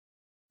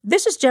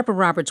This is Deborah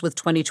Roberts with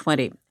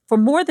 2020. For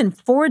more than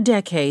 4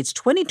 decades,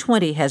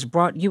 2020 has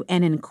brought you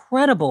an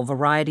incredible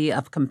variety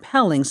of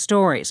compelling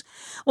stories.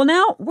 Well,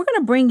 now we're going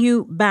to bring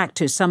you back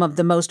to some of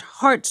the most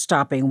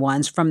heart-stopping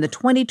ones from the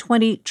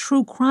 2020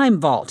 True Crime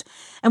Vault.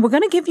 And we're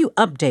going to give you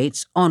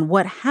updates on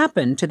what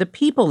happened to the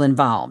people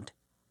involved.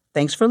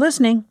 Thanks for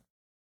listening.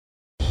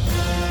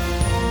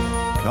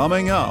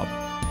 Coming up.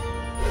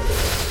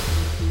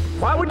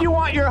 Why would you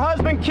want your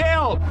husband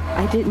killed?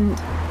 I didn't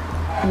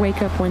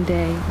wake up one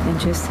day and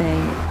just say,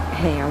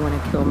 hey, I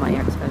want to kill my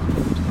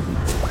ex-husband.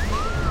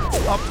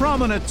 A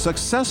prominent,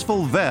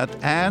 successful vet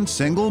and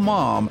single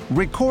mom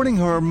recording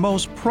her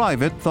most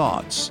private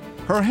thoughts.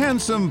 Her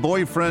handsome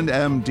boyfriend,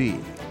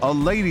 MD, a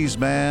ladies'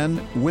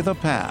 man with a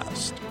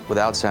past.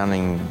 Without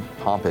sounding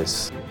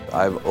pompous,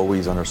 I've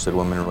always understood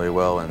women really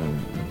well,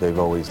 and they've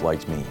always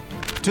liked me.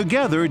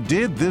 Together,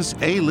 did this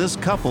A-list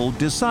couple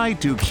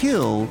decide to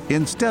kill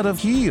instead of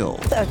heal?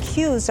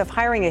 Accused of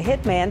hiring a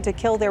hitman to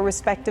kill their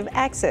respective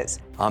exes.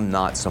 I'm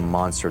not some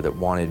monster that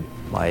wanted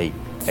my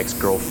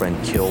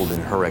ex-girlfriend killed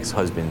and her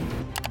ex-husband.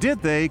 Did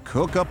they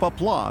cook up a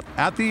plot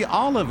at the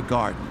Olive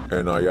Garden?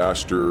 And I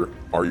asked her,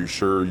 are you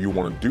sure you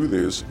want to do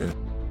this?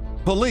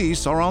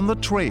 Police are on the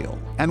trail,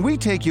 and we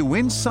take you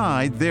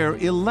inside their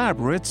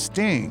elaborate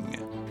sting.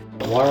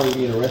 Why are we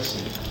being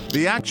arrested?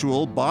 The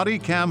actual body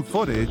cam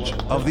footage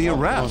of the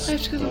arrest. I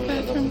have to go to the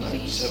bathroom,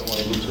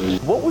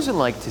 please. What was it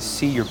like to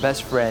see your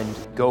best friend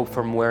go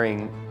from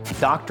wearing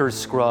doctor's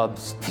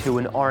scrubs to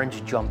an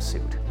orange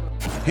jumpsuit?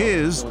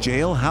 His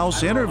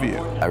jailhouse interview.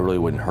 I really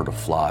wouldn't hurt a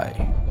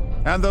fly.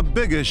 And the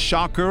biggest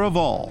shocker of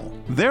all,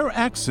 their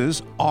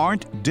exes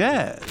aren't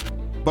dead,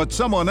 but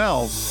someone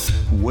else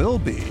will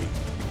be.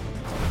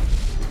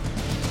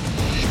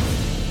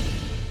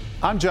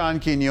 I'm John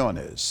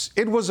Quinones.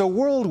 It was a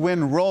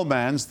whirlwind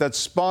romance that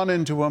spun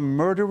into a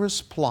murderous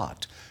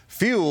plot,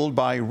 fueled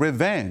by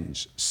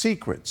revenge,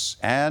 secrets,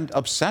 and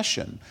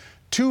obsession.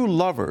 2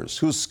 lovers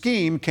whose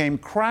scheme came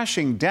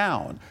crashing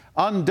down,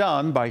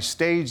 undone by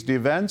staged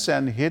events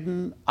and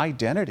hidden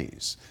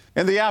identities.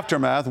 In the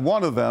aftermath,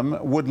 one of them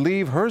would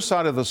leave her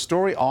side of the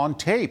story on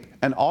tape,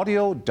 an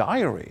audio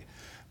diary.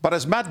 But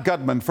as Matt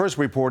Gutman first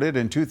reported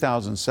in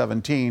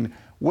 2017,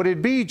 would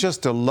it be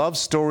just a love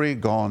story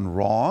gone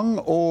wrong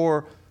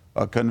or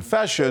a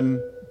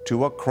confession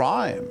to a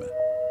crime?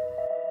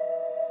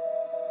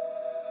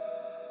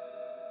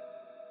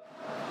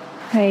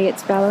 Hey,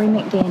 it's Valerie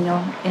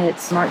McDaniel.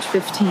 It's March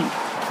 15th,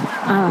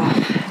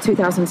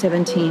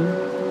 2017.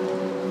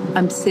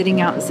 I'm sitting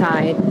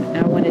outside.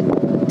 I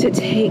wanted to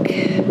take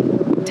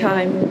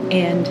time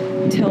and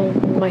tell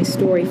my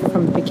story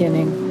from the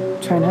beginning.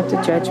 Try not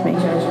to judge me.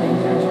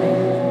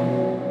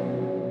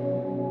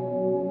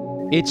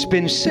 It's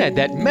been said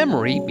that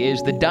memory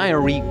is the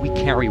diary we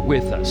carry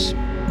with us.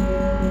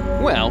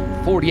 Well,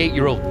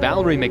 48-year-old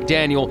Valerie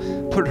McDaniel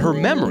put her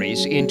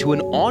memories into an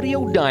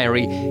audio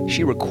diary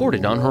she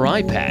recorded on her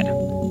iPad.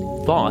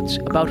 Thoughts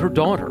about her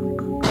daughter.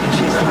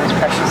 She's the most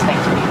precious thing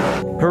to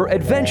me. Her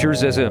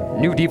adventures as a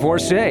new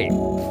divorcee.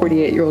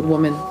 48-year-old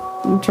woman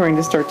trying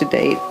to start to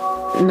date.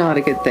 Not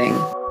a good thing.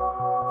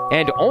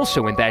 And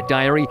also in that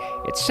diary,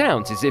 it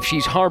sounds as if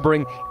she's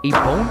harboring a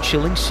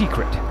bone-chilling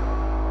secret.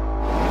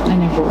 I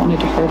never wanted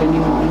to hurt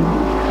anyone.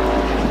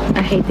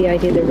 I hate the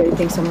idea that everybody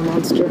thinks I'm a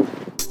monster.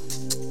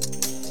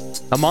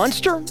 A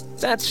monster?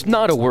 That's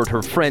not a word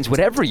her friends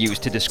would ever use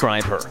to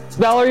describe her.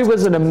 Valerie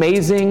was an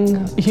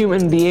amazing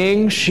human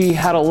being. She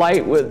had a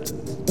light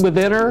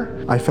within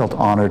her. I felt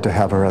honored to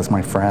have her as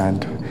my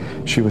friend.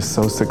 She was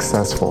so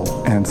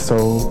successful and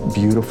so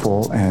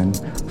beautiful and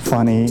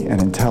funny and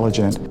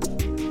intelligent.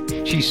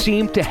 She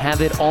seemed to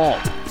have it all.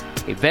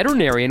 A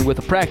veterinarian with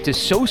a practice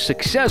so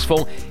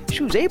successful,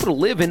 she was able to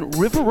live in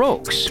River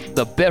Oaks,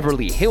 the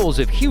Beverly Hills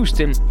of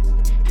Houston,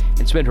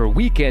 and spend her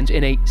weekends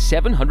in a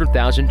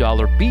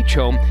 $700,000 beach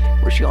home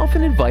where she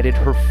often invited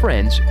her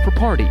friends for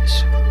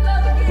parties.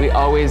 We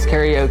always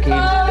karaoke.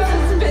 Oh, this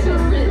has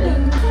been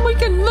written. We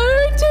can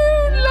learn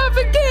to love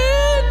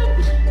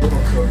again.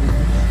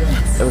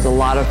 It was a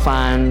lot of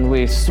fun.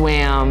 We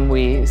swam.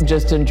 We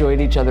just enjoyed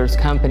each other's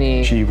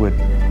company. She would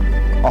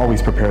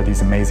always prepare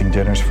these amazing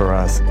dinners for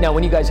us. Now,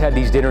 when you guys had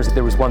these dinners,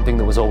 there was one thing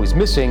that was always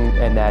missing,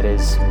 and that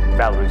is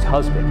Valerie's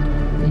husband.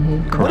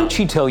 Mm-hmm. What did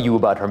she tell you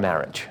about her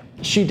marriage?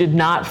 She did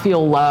not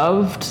feel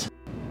loved.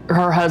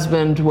 Her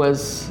husband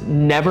was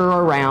never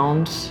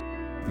around.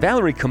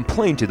 Valerie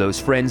complained to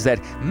those friends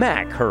that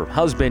Mac, her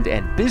husband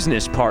and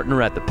business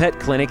partner at the pet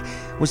clinic,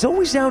 was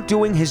always out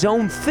doing his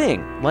own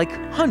thing, like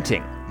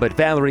hunting. But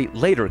Valerie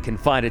later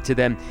confided to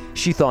them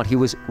she thought he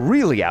was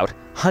really out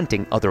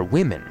hunting other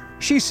women.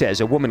 She says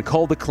a woman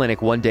called the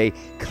clinic one day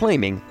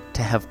claiming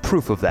to have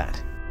proof of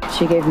that.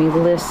 She gave me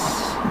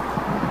lists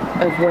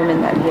of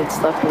women that he had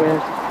slept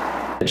with.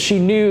 She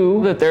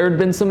knew that there had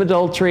been some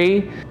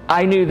adultery.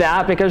 I knew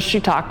that because she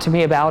talked to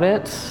me about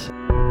it.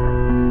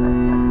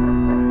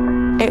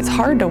 It's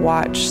hard to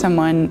watch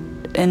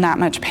someone in that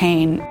much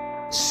pain.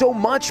 So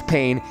much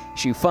pain,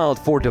 she filed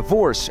for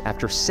divorce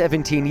after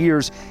 17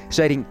 years,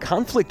 citing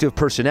conflict of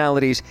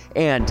personalities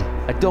and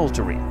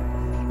adultery.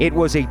 It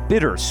was a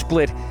bitter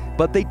split,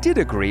 but they did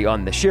agree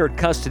on the shared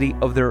custody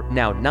of their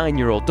now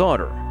 9-year-old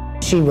daughter.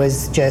 She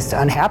was just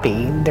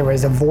unhappy. There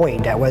was a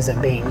void that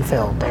wasn't being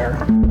filled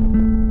there.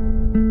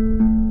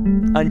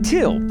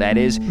 Until, that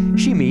is,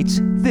 she meets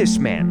this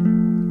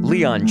man,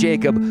 Leon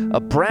Jacob, a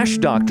brash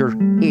doctor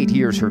 8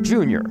 years her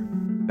junior.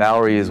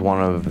 Valerie is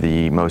one of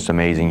the most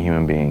amazing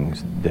human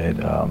beings that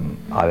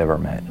I've ever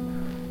met.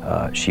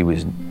 She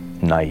was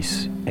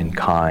nice and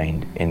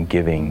kind and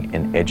giving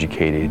and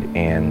educated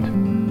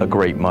and a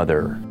great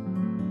mother.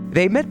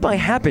 They met by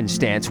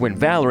happenstance when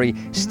Valerie,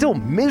 still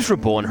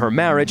miserable in her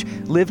marriage,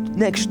 lived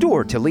next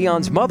door to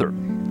Leon's mother.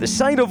 The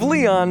sight of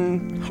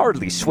Leon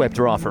hardly swept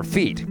her off her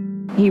feet.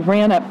 He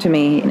ran up to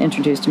me and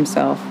introduced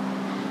himself.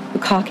 The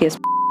cockiest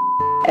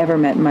ever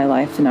met in my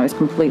life, and I was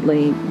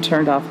completely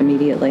turned off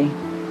immediately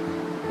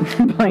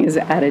by his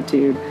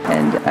attitude.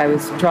 And I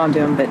was drawn to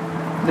him, but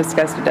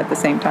disgusted at the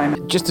same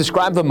time. Just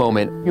describe the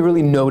moment you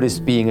really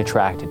noticed being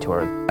attracted to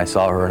her. I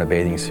saw her in a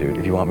bathing suit.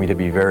 If you want me to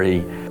be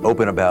very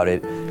open about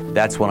it,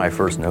 that's when I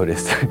first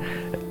noticed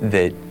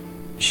that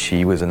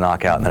she was a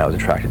knockout and that I was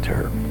attracted to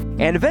her.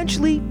 And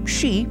eventually,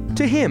 she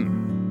to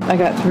him. I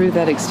got through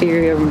that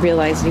exterior and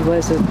realized he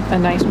was a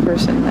nice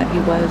person, that he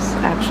was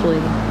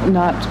actually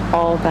not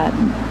all that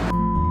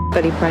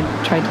he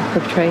tried to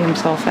portray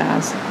himself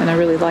as. And I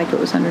really liked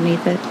what was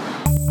underneath it.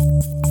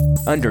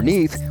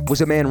 Underneath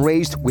was a man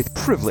raised with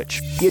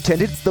privilege. He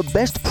attended the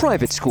best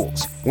private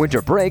schools. Winter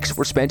breaks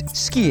were spent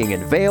skiing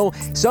in Vail,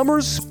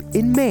 summers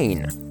in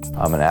Maine.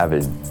 I'm an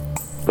avid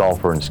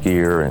golfer and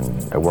skier,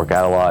 and I work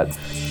out a lot.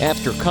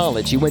 After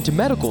college, he went to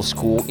medical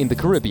school in the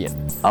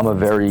Caribbean. I'm a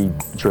very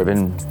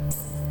driven,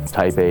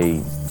 type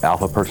A,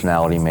 alpha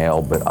personality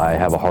male, but I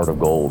have a heart of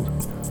gold.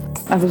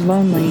 I was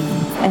lonely,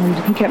 and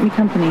he kept me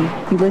company.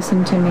 He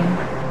listened to me.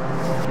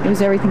 It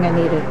was everything I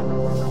needed.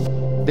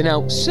 The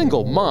now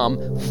single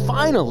mom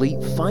finally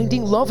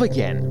finding love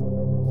again.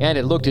 And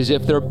it looked as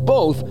if they're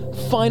both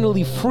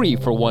finally free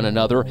for one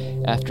another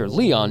after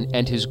Leon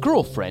and his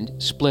girlfriend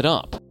split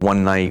up.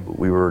 One night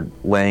we were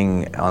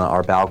laying on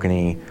our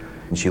balcony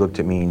and she looked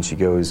at me and she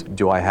goes,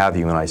 "Do I have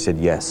you?" And I said,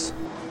 "Yes."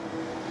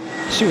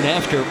 Soon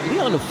after,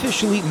 Leon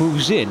officially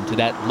moves into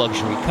that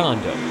luxury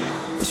condo.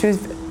 She was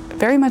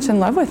very much in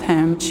love with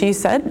him. She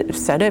said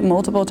it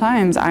multiple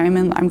times.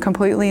 I'm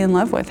completely in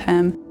love with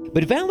him.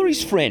 But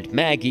Valerie's friend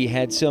Maggie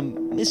had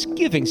some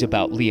misgivings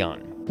about Leon.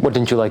 What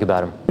didn't you like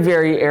about him?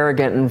 Very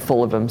arrogant and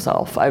full of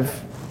himself.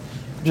 I've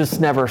just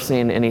never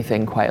seen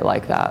anything quite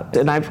like that.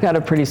 And I've got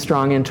a pretty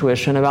strong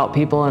intuition about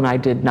people, and I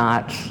did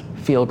not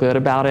feel good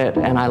about it,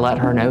 and I let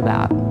her know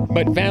that.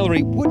 But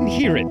Valerie wouldn't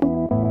hear it.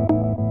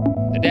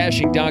 The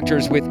dashing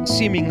doctors with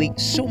seemingly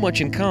so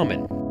much in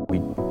common. We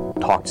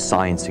talked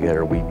science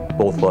together. We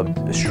both loved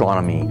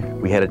astronomy.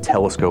 We had a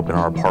telescope in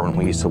our apartment.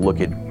 We used to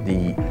look at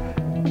the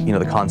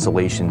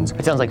constellations.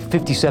 It sounds like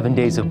 57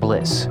 days of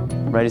bliss,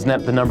 right? Isn't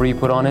that the number you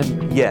put on it?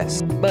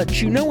 Yes.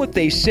 But you know what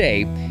they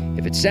say,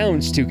 if it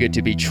sounds too good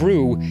to be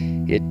true,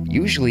 it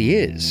usually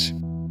is.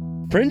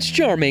 Prince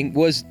Charming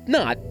was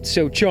not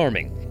so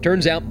charming.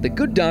 Turns out the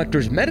good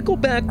doctor's medical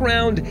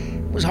background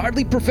was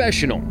hardly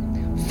professional.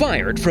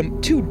 Fired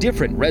from 2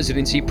 different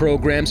residency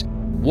programs,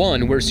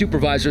 one where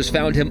supervisors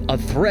found him a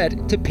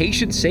threat to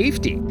patient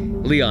safety.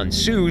 Leon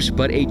sues,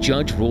 but a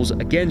judge rules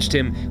against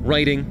him,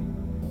 writing,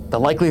 "The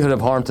likelihood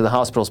of harm to the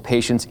hospital's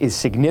patients is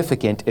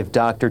significant if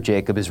Dr.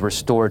 Jacob is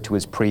restored to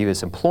his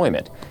previous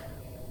employment.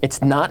 It's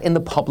not in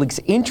the public's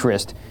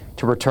interest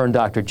to return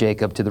Dr.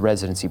 Jacob to the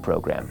residency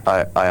program."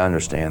 I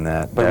understand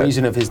that. By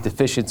reason of his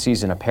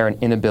deficiencies and apparent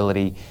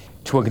inability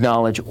to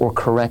acknowledge or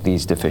correct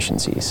these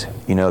deficiencies.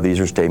 These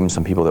are statements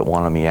from people that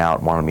wanted me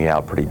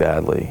out pretty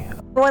badly.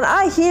 When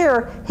I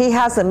hear he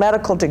has a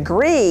medical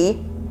degree,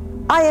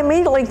 I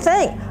immediately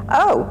think,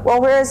 oh, well,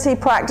 where is he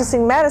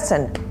practicing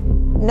medicine?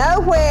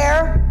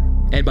 Nowhere.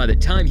 And by the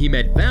time he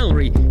met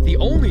Valerie, the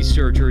only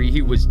surgery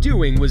he was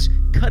doing was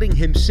cutting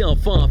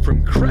himself off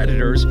from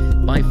creditors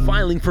by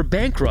filing for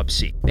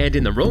bankruptcy. And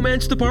in the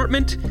romance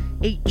department,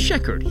 a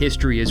checkered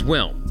history as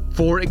well.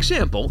 For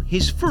example,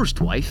 his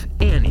first wife,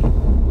 Annie.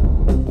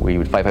 We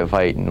would fight,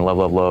 and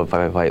love,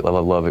 fight,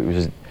 love.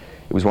 It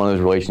was one of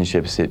those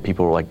relationships that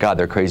people were like, God,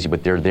 they're crazy,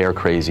 but they're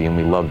crazy, and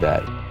we love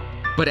that.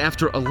 But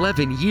after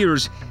 11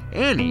 years,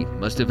 Annie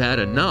must have had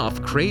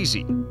enough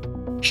crazy.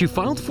 She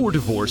filed for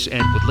divorce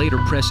and would later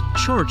press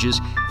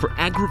charges for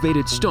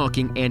aggravated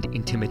stalking and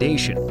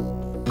intimidation.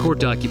 Court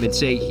documents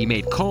say he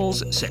made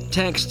calls, sent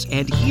texts,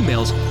 and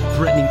emails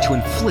threatening to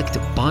inflict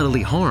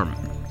bodily harm.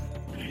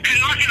 And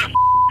I'm gonna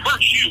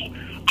hurt you.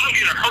 I'm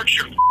gonna hurt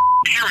your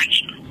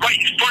parents right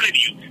in front of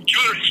you. Do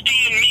you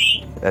understand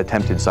me?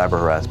 Attempted cyber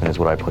harassment is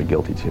what I pled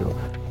guilty to.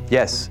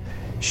 Yes,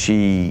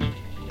 she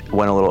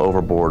went a little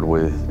overboard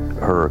with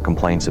her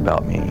complaints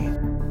about me.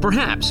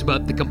 Perhaps,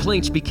 but the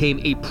complaints became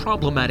a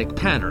problematic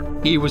pattern.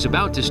 He was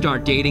about to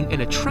start dating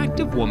an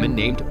attractive woman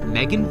named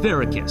Megan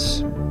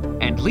Verikis.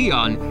 And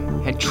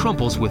Leon had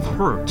troubles with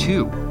her,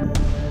 too.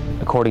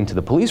 According to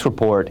the police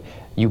report,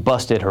 you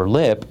busted her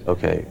lip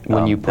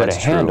when you put a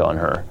hand on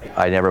her.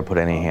 I never put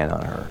any hand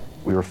on her.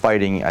 We were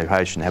fighting. I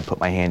probably shouldn't have put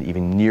my hand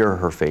even near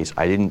her face.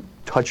 I didn't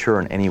touch her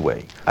in any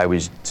way. I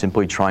was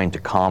simply trying to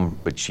calm,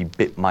 but she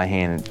bit my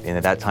hand, and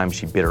at that time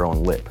she bit her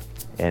own lip.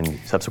 And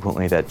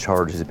subsequently that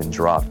charge has been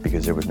dropped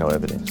because there was no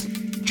evidence.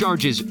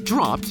 Charges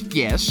dropped,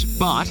 yes,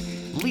 but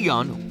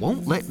Leon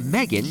won't let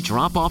Megan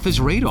drop off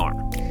his radar.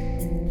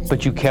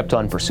 But you kept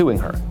on pursuing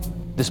her,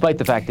 despite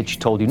the fact that she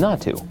told you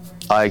not to.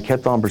 I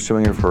kept on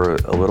pursuing her for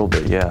a little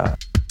bit, yeah.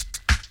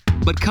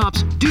 But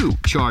cops do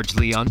charge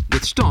Leon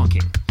with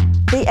stalking.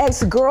 The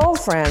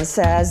ex-girlfriend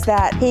says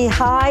that he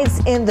hides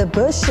in the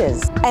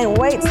bushes and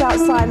waits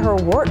outside her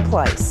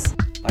workplace.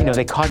 You know,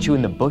 they caught you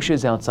in the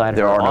bushes outside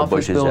her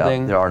office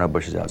building. There are no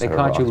bushes outside her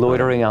office. They caught you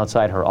loitering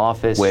outside her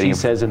office. She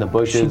says in the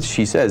bushes.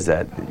 She says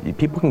that.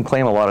 People can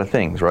claim a lot of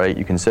things, right?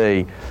 You can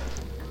say,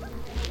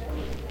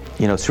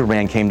 you know,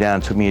 Superman came down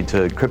and took me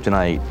to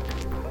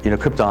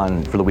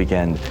Krypton for the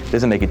weekend. It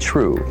doesn't make it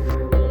true.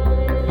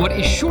 What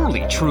is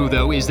surely true,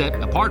 though, is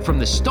that apart from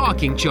the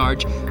stalking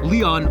charge,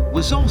 Leon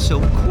was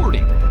also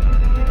courting.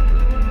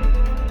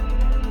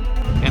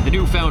 And the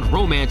newfound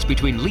romance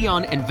between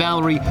Leon and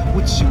Valerie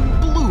would soon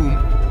bloom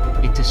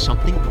into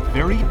something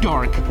very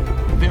dark,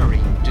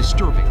 very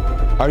disturbing.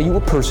 Are you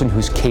a person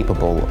who's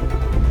capable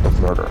of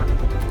murder?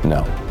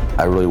 No.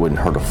 I really wouldn't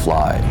hurt a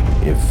fly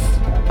if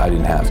I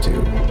didn't have to.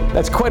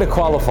 That's quite a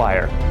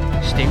qualifier.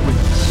 Stay with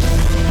us.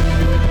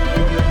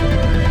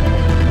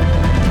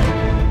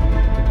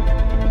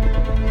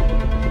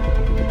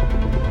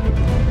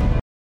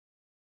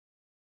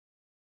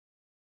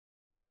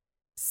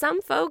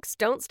 Some folks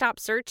don't stop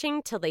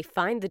searching till they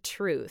find the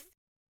truth.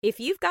 If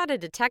you've got a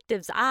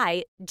detective's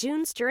eye,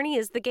 June's Journey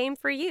is the game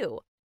for you.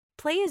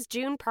 Play as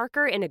June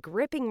Parker in a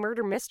gripping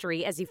murder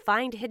mystery as you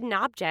find hidden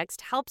objects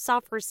to help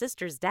solve her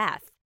sister's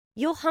death.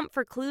 You'll hunt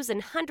for clues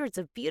in hundreds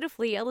of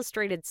beautifully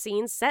illustrated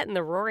scenes set in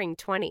the Roaring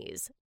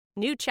 '20s.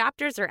 New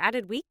chapters are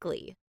added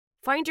weekly.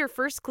 Find your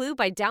first clue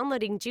by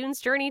downloading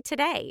June's Journey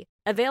today.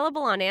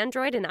 Available on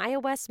Android and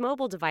iOS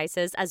mobile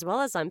devices as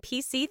well as on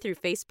PC through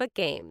Facebook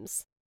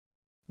Games.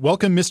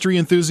 Welcome, mystery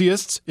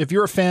enthusiasts. If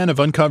you're a fan of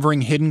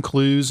uncovering hidden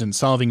clues and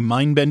solving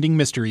mind-bending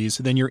mysteries,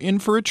 then you're in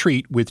for a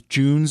treat with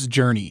June's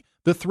Journey,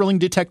 the thrilling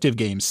detective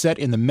game set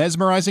in the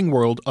mesmerizing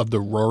world of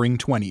the Roaring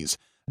 '20s.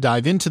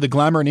 Dive into the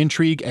glamour and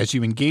intrigue as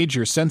you engage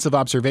your sense of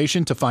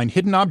observation to find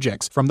hidden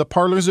objects from the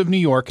parlors of New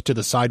York to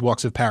the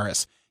sidewalks of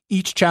Paris.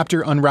 Each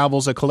chapter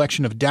unravels a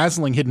collection of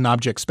dazzling hidden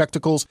object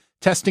spectacles,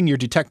 testing your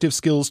detective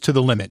skills to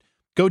the limit.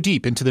 Go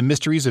deep into the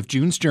mysteries of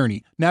June's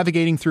Journey,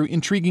 navigating through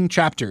intriguing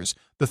chapters.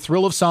 The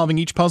thrill of solving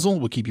each puzzle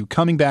will keep you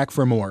coming back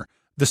for more.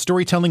 The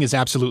storytelling is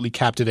absolutely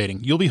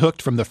captivating. You'll be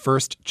hooked from the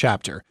first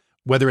chapter.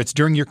 Whether it's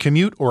during your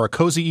commute or a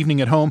cozy evening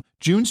at home,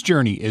 June's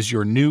Journey is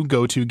your new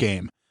go-to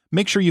game.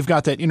 Make sure you've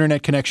got that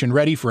internet connection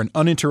ready for an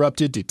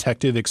uninterrupted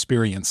detective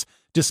experience.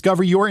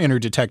 Discover your inner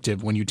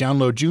detective when you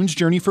download June's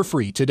Journey for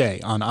free today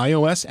on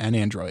iOS and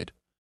Android.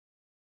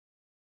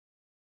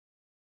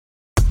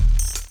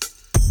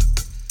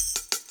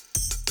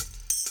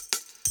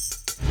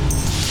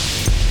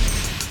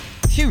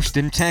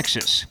 Houston,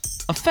 Texas,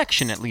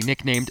 affectionately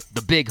nicknamed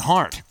the Big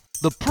Heart,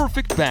 the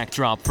perfect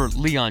backdrop for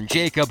Leon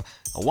Jacob,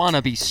 a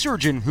wannabe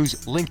surgeon whose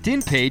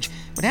LinkedIn page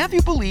would have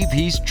you believe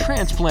he's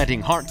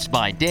transplanting hearts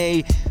by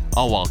day,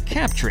 all while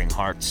capturing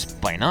hearts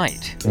by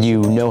night.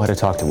 You know how to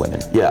talk to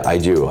women. Yeah, I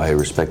do. I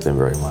respect them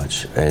very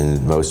much,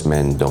 and most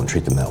men don't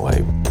treat them that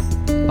way.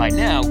 By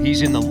now,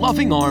 he's in the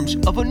loving arms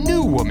of a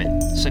new woman,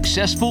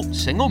 successful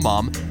single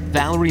mom,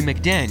 Valerie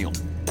McDaniel.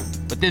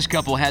 But this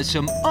couple has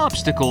some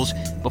obstacles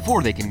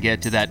before they can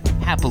get to that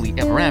happily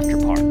ever after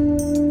part.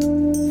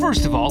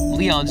 First of all,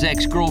 Leon's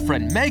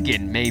ex-girlfriend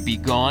Megan may be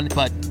gone,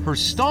 but her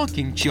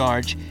stalking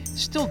charge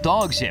still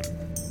dogs him.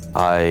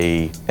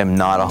 I am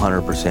not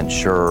 100%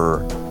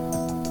 sure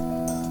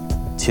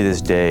to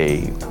this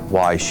day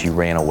why she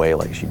ran away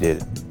like she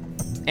did.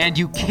 And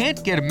you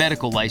can't get a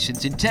medical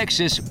license in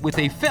Texas with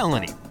a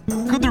felony.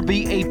 Could there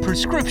be a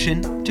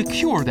prescription to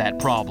cure that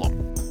problem?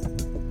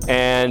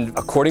 And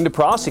according to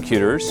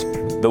prosecutors,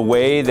 the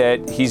way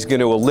that he's going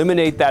to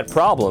eliminate that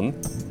problem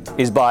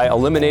is by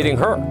eliminating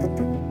her.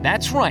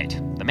 That's right.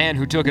 The man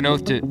who took an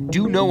oath to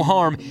do no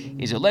harm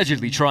is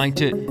allegedly trying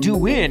to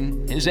do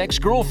in his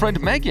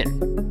ex-girlfriend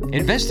Megan.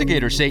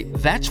 Investigators say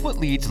that's what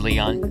leads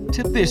Leon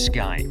to this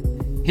guy.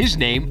 His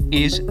name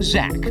is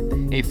Zach,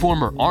 a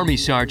former Army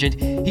sergeant.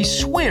 He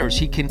swears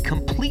he can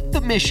complete the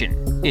mission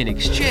in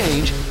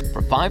exchange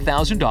for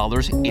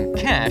 $5,000 in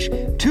cash,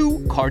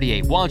 2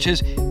 Cartier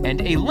watches, and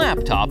a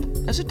laptop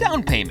as a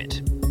down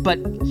payment. But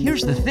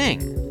here's the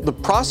thing. The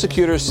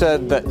prosecutor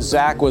said that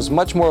Zach was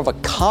much more of a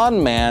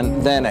con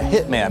man than a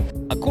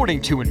hitman.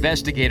 According to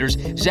investigators,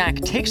 Zach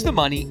takes the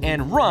money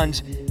and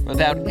runs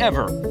without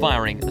ever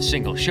firing a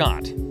single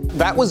shot.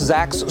 That was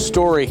Zach's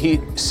story. He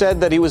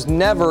said that he was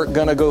never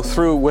going to go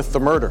through with the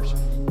murders.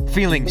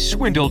 Feeling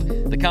swindled,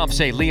 the cops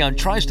say Leon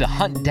tries to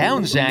hunt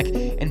down Zach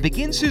and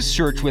begins his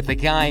search with a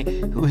guy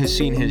who has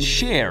seen his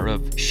share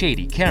of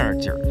shady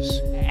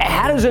characters.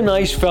 How does a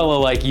nice fellow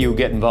like you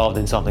get involved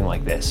in something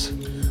like this?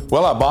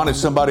 Well, I bonded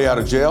somebody out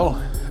of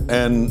jail,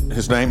 and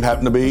his name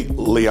happened to be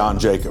Leon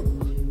Jacob.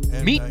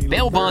 Meet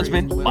bail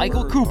bondsman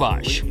Michael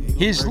Kubash.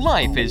 His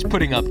life is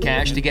putting up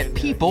cash to get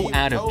people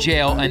out of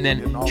jail and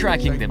then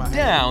tracking them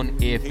down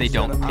if they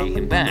don't pay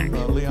him back.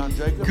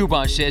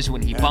 Kubash says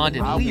when he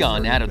bonded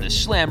Leon out of the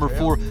slammer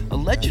for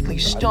allegedly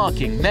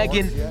stalking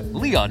Megan,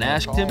 Leon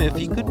asked him if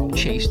he could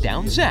chase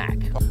down Zach.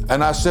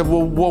 And I said,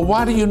 well,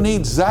 why do you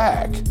need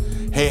Zach?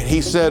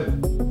 He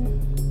said,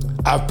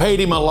 I've paid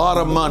him a lot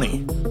of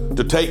money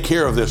to take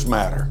care of this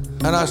matter.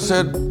 And I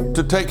said,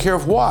 to take care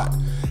of what?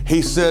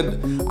 He said,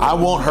 I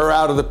want her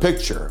out of the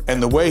picture.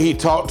 And the way he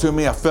talked to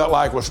me, I felt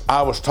like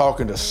I was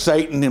talking to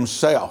Satan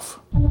himself.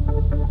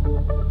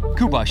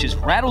 Kubash is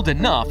rattled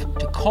enough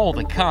to call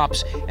the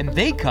cops, and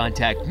they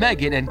contact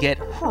Megan and get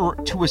her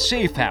to a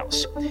safe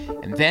house.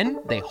 And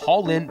then they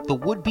haul in the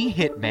would-be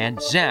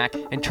hitman, Zach,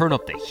 and turn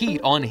up the heat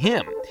on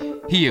him.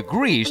 He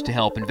agrees to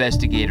help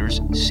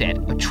investigators set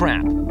a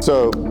trap.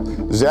 So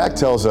Zach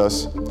tells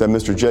us that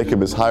Mr.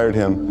 Jacob has hired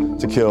him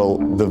to kill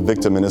the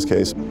victim in this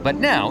case. But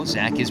now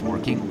Zach is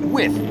working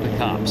with the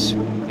cops.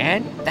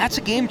 And that's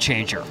a game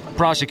changer.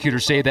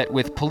 Prosecutors say that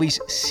with police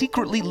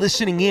secretly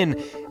listening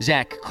in,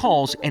 Zach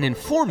calls and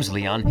informs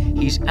Leon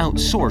he's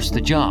outsourced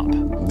the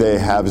job. They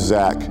have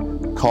Zach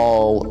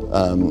call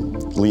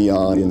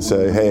Leon and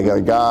say, hey, I got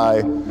a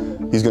guy,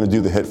 he's gonna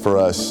do the hit for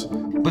us.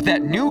 But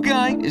that new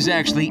guy is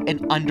actually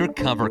an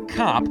undercover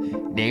cop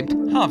named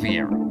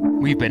Javier.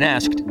 We've been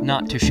asked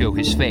not to show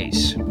his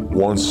face.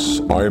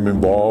 Once I am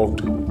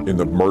involved in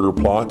the murder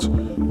plot,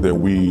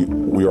 then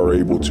we are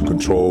able to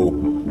control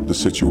the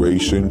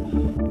situation.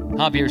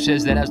 Javier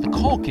says that as the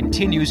call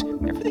continues,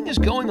 everything is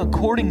going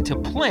according to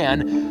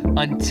plan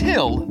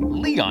until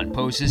Leon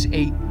poses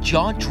a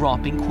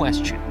jaw-dropping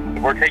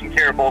question. We're taking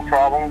care of both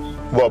problems.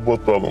 What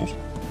both problems?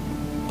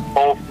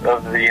 Both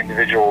of the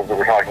individuals that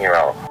we're talking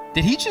about.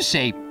 Did he just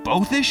say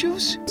both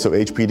issues? So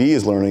HPD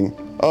is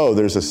learning, oh,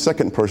 there's a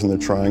second person they're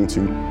trying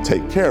to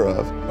take care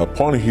of.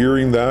 Upon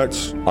hearing that,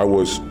 I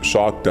was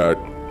shocked that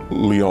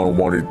Leon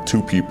wanted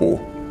 2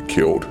 people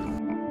killed.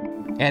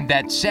 And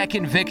that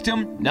second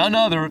victim, none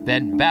other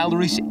than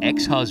Valerie's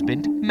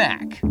ex-husband,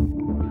 Mac.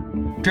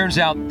 Turns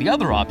out the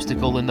other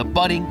obstacle in the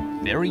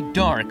budding, very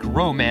dark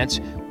romance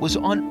was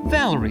on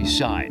Valerie's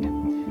side.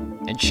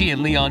 And she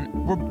and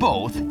Leon were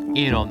both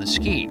in on the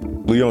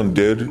scheme. Leon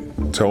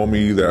did tell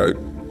me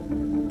that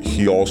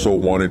he also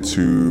wanted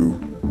to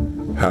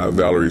have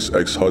Valerie's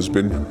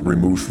ex-husband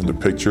removed from the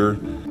picture.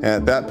 And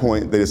at that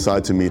point, they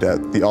decide to meet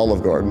at the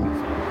Olive Garden.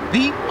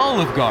 The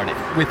Olive Garden,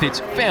 with its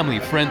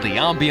family-friendly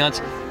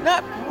ambiance,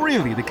 not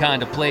really the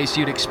kind of place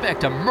you'd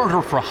expect a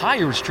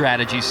murder-for-hire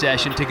strategy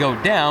session to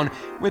go down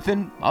with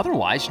an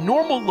otherwise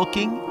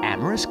normal-looking,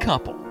 amorous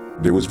couple.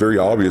 It was very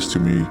obvious to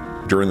me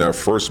during that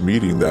first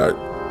meeting that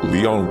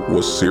Leon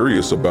was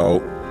serious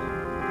about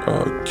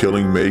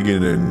killing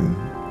Megan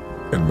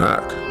and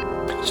Mac.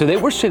 So they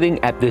were sitting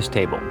at this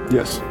table.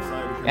 Yes.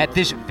 At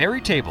this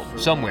very table,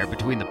 somewhere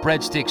between the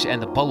breadsticks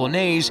and the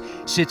bolognese,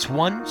 sits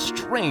one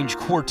strange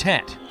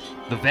quartet.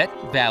 The vet,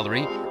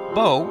 Valerie,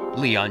 Bo,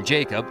 Leon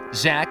Jacob,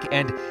 Zach,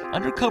 and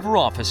undercover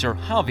officer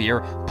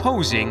Javier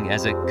posing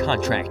as a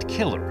contract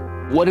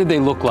killer. What did they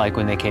look like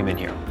when they came in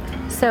here?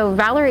 So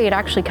Valerie had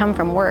actually come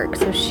from work,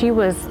 so she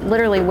was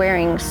literally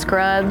wearing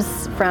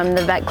scrubs from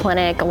the vet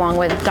clinic along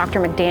with Dr.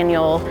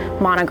 McDaniel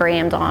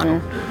monogrammed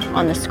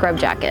on the scrub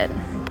jacket.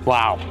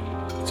 Wow.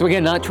 So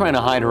again, not trying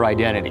to hide her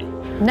identity.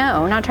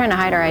 No, not trying to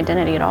hide her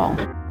identity at all.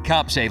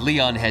 Cops say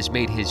Leon has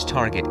made his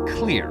target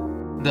clear.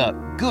 The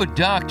good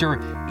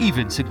doctor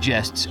even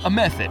suggests a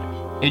method,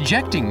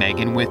 injecting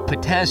Megan with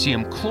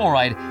potassium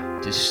chloride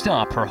to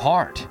stop her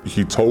heart.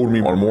 He told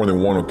me on more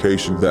than one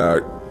occasion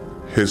that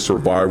his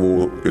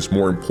survival is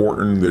more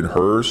important than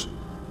hers,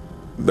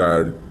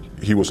 that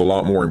he was a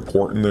lot more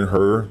important than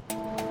her.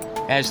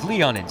 As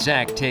Leon and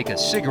Zach take a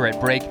cigarette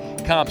break,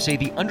 cops say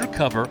the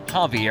undercover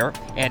Javier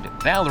and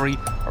Valerie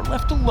are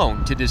left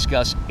alone to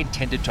discuss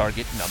intended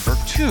target number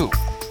 2,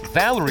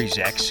 Valerie's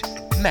ex,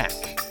 Mac.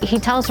 He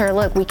tells her,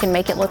 look, we can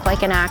make it look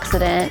like an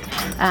accident.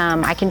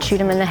 I can shoot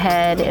him in the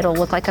head. It'll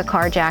look like a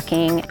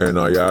carjacking. And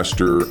I asked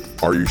her,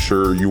 are you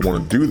sure you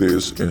want to do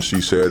this? And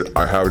she said,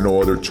 I have no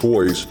other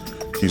choice.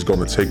 He's going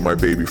to take my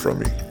baby from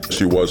me.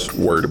 She was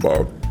worried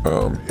about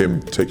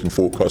him taking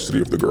full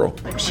custody of the girl.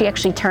 She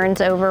actually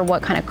turns over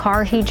what kind of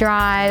car he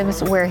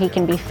drives, where he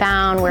can be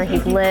found, where he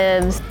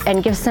lives,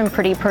 and gives some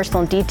pretty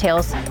personal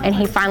details. And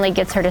he finally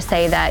gets her to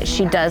say that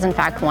she does, in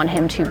fact, want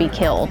him to be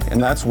killed.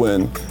 And that's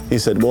when he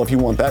said, well, if you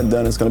want that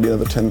done, it's going to be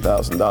another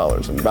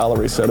 $10,000. And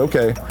Valerie said,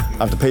 okay, I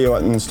have to pay you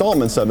out in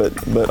installments of it,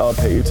 but I'll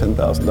pay you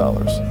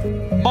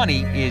 $10,000.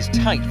 Money is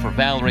tight for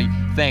Valerie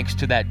thanks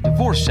to that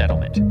divorce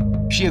settlement.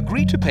 She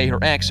agreed to pay her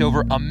ex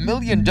over $1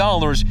 million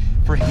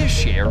for his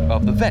share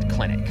of the vet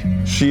clinic.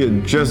 She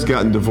had just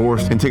gotten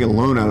divorced and taken a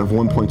loan out of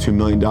 $1.2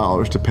 million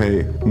to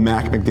pay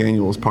Mac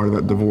McDaniel as part of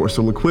that divorce.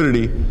 So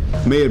liquidity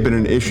may have been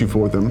an issue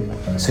for them.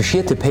 So she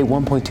had to pay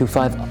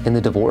 $1.25 in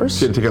the divorce?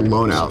 She had to take a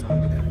loan out.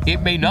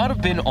 It may not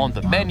have been on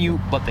the menu,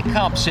 but the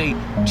cops say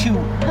 2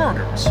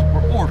 murders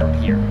were ordered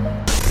here.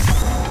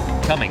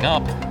 Coming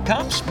up,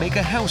 cops make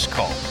a house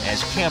call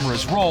as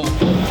cameras roll.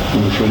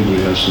 I'm afraid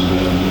we have some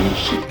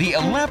bad news. The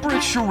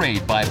elaborate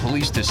charade by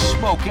police to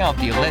smoke out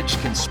the alleged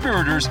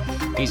conspirators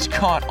is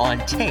caught on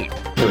tape.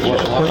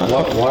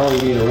 Why are we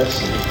being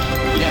arrested?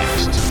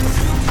 Next.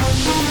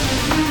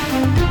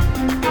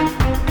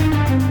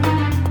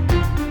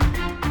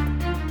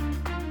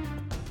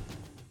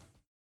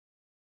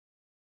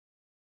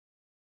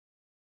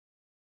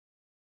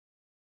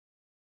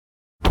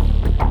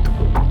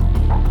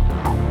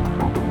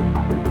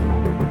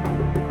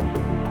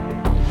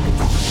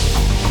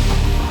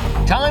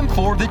 Time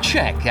for the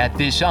check at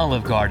this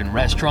Olive Garden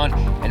restaurant,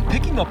 and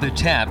picking up the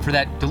tab for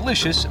that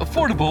delicious,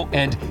 affordable,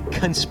 and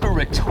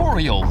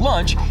conspiratorial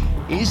lunch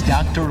is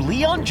Dr.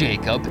 Leon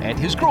Jacob and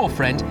his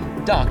girlfriend,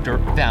 Dr.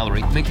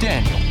 Valerie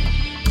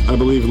McDaniel. I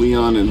believe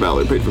Leon and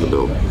Valerie paid for the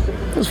bill.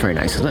 That was very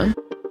nice of them.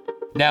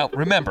 Now,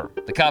 remember,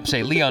 the cops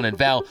say Leon and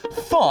Val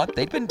thought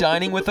they'd been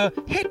dining with a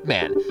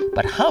hitman,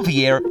 but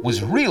Javier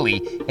was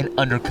really an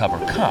undercover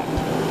cop.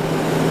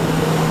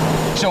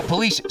 So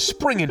police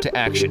spring into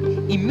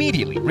action,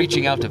 immediately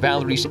reaching out to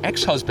Valerie's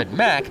ex-husband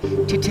Mac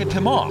to tip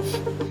him off.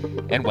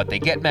 And what they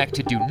get Mac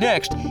to do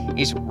next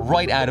is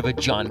right out of a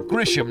John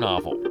Grisham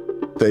novel.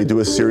 They do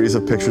a series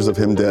of pictures of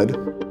him dead.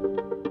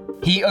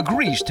 He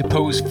agrees to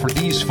pose for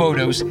these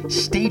photos,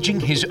 staging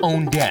his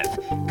own death,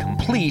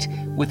 complete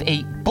with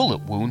a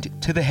bullet wound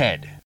to the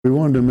head. We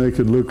wanted to make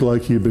it look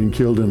like he'd been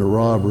killed in a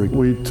robbery.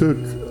 We took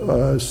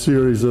a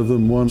series of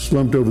them, one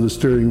slumped over the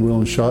steering wheel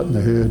and shot in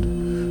the head,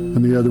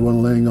 and the other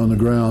one laying on the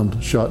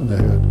ground, shot in the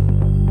head.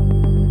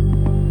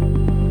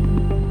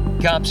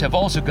 Cops have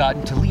also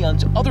gotten to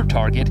Leon's other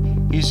target,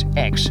 his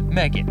ex,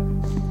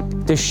 Megan.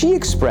 Does she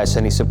express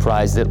any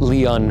surprise that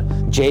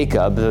Leon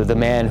Jacob, the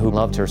man who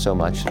loved her so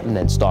much and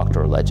then stalked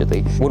her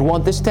allegedly, would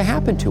want this to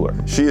happen to her?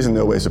 She is in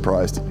no way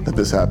surprised that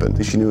this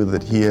happened. She knew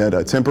that he had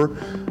a temper,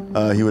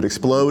 he would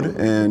explode,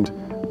 and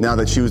now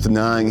that she was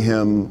denying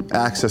him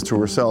access to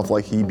herself,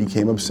 like he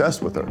became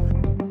obsessed with her.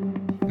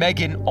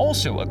 Megan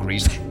also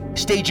agrees,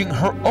 staging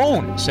her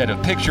own set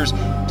of pictures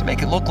to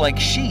make it look like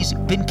she's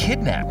been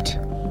kidnapped.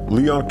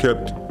 Leon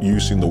kept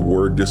using the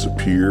word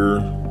disappear,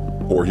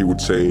 or he would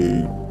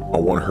say, I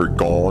want her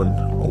gone,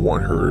 I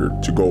want her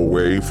to go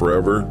away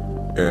forever,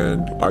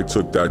 and I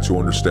took that to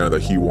understand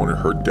that he wanted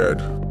her dead.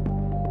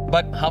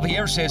 But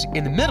Javier says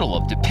in the middle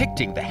of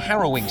depicting the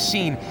harrowing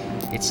scene,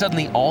 it's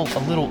suddenly all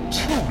a little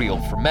too real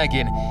for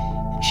Megan,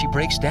 and she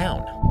breaks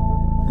down.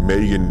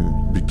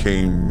 Megan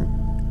became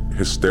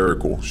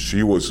hysterical.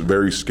 She was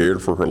very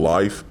scared for her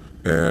life,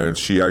 and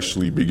she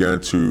actually began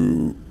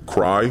to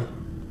cry,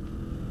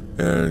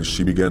 and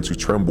she began to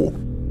tremble.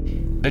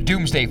 The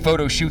doomsday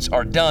photo shoots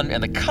are done,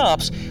 and the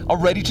cops are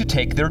ready to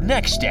take their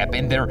next step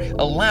in their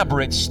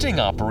elaborate sting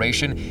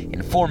operation,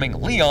 informing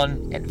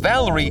Leon and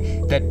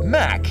Valerie that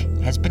Mac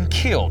has been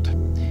killed.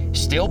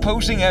 Still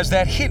posing as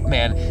that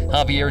hitman,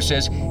 Javier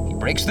says he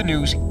breaks the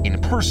news in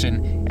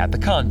person at the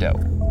condo.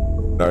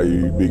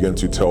 I began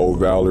to tell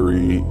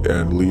Valerie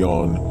and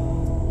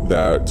Leon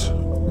that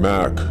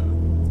Mac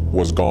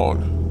was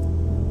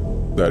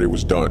gone, that it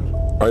was done.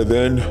 I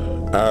then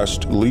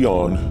asked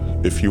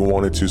Leon if he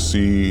wanted to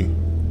see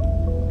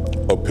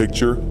a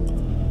picture,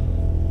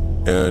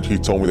 and he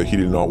told me that he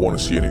did not want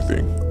to see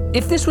anything.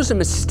 If this was a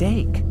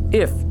mistake,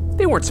 if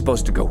they weren't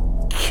supposed to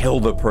go kill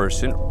the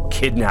person,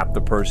 kidnap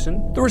the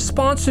person, the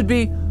response would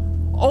be,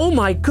 oh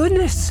my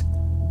goodness,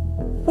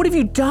 what have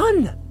you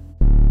done?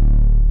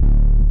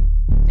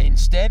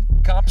 Instead,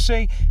 cops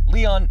say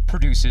Leon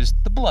produces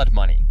the blood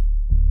money.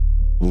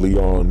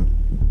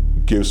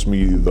 Leon gives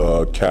me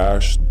the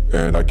cash,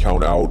 and I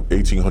count out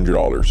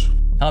 $1,800.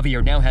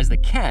 Javier now has the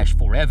cash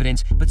for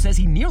evidence, but says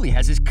he nearly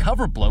has his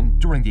cover blown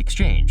during the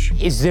exchange.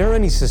 Is there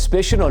any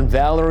suspicion on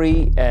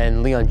Valerie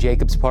and Leon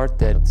Jacob's part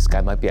that this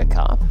guy might be a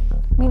cop?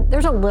 I mean,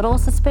 there's a little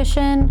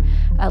suspicion.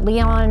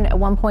 Leon at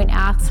one point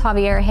asks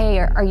Javier, hey,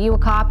 are you a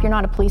cop? You're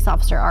not a police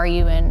officer, are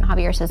you? And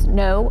Javier says,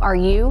 no, are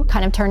you?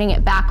 Kind of turning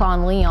it back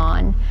on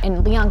Leon.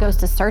 And Leon goes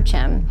to search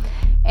him.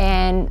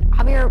 And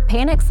Javier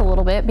panics a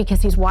little bit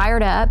because he's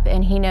wired up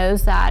and he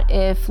knows that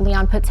if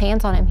Leon puts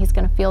hands on him, he's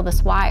gonna feel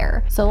this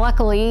wire. So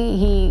luckily,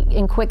 he,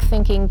 in quick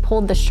thinking,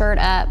 pulled the shirt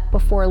up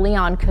before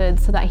Leon could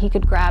so that he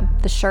could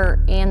grab the shirt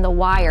and the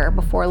wire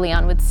before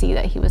Leon would see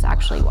that he was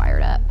actually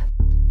wired up.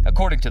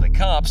 According to the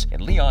cops,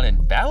 in Leon and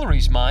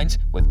Valerie's minds,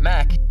 with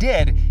Mac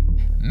dead,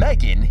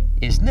 Megan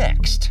is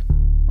next.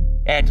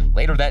 And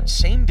later that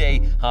same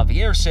day,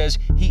 Javier says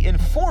he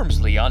informs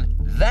Leon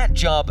that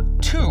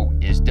job too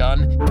is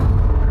done.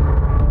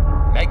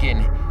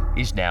 Megan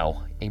is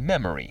now a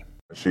memory.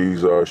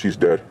 She's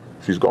dead.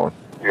 She's gone.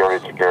 You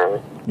already took care of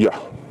it? Yeah.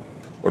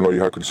 I know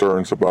you had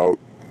concerns about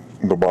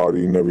the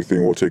body and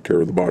everything. We'll take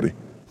care of the body.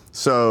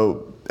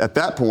 So at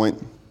that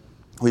point,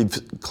 we've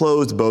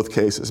closed both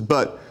cases,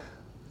 but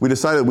we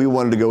decided we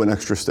wanted to go an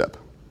extra step.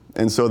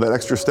 And so that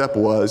extra step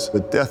was the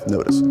death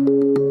notice.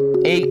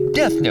 A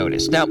death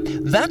notice. Now,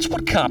 that's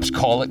what cops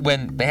call it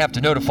when they have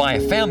to notify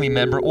a family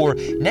member or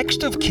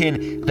next of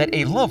kin that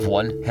a loved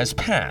one has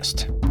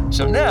passed.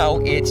 So now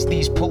it's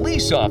these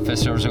police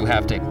officers who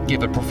have to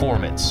give a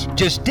performance.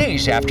 Just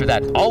days after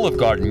that Olive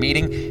Garden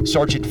meeting,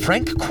 Sergeant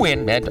Frank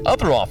Quinn and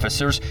other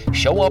officers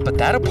show up at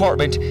that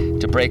apartment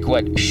to break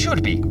what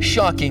should be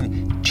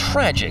shocking,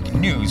 tragic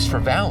news for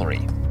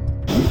Valerie.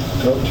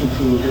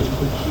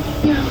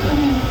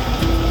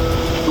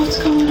 What's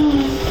going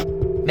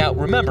on? Now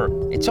remember,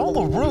 it's all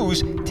a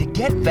ruse to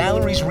get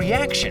Valerie's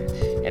reaction,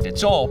 and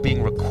it's all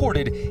being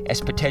recorded as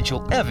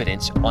potential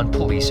evidence on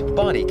police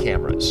body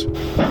cameras.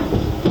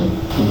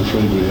 I'm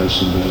afraid we have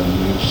some bad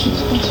news.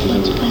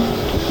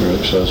 Your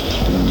ex-husband's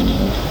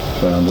been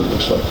found. It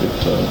looks like it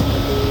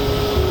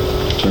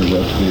turns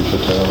out to be a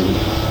fatality.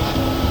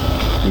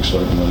 Looks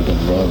like it might have been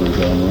a robbery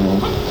gone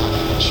wrong.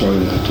 Sorry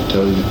to have to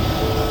tell you.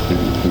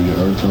 Have you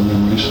heard from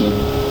him recently?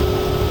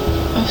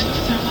 I was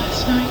over there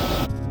last night.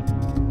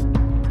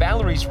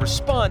 Valerie's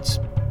response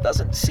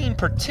doesn't seem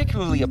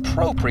particularly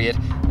appropriate,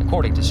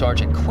 according to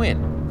Sergeant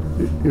Quinn.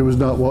 It was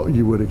not what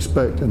you would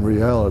expect in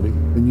reality.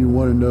 And you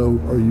want to know,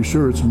 are you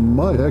sure it's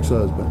my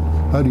ex-husband?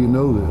 How do you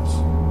know this?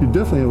 You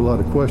definitely have a lot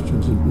of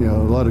questions and, a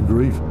lot of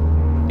grief.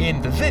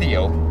 In the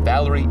video,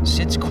 Valerie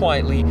sits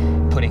quietly,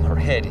 putting her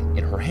head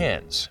in her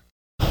hands.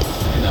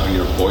 Now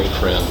your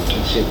boyfriend.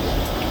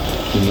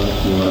 You might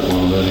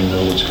want to let him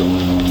know what's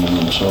going on, and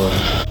I'm sorry.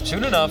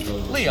 Soon enough,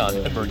 Leon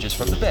emerges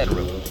from the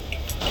bedroom.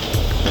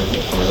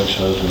 Our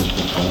ex-husband's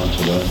been found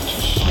tonight.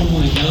 Oh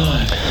my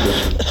God.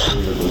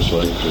 It looks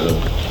like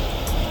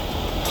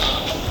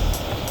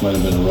might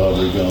have been a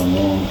robbery gone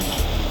wrong.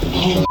 We're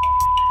just trying to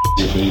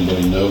see if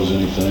anybody knows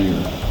anything or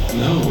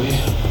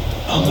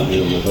might be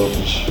able to help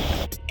us.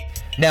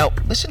 Now,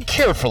 listen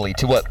carefully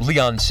to what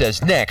Leon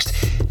says next,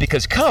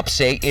 because cops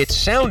say it's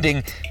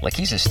sounding like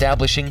he's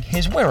establishing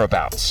his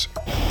whereabouts.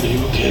 Are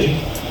you okay,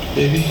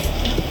 baby?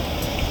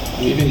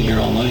 We've been here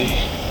all night.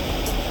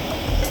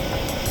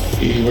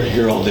 You were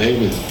here all day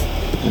with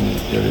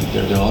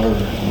their daughter,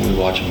 and we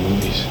were watching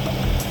movies.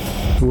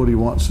 What he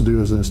wants to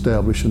do is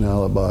establish an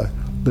alibi,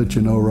 let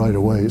you know right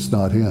away it's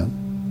not him.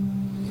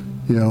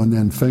 And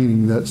then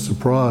feigning that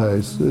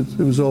surprise, it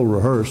was all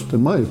rehearsed,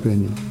 in my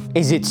opinion.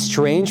 Is it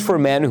strange for a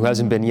man who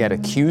hasn't been yet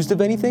accused of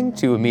anything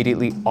to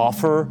immediately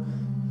offer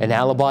an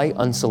alibi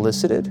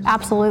unsolicited?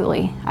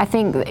 Absolutely. I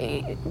think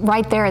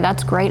right there,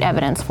 that's great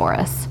evidence for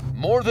us.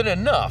 More than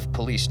enough,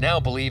 police now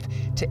believe,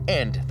 to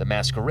end the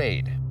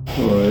masquerade.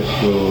 All right,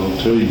 well, I'll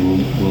tell you,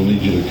 we'll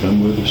need you to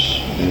come with us,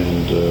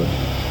 and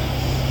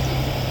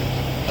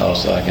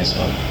so I guess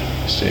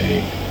I'll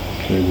stay.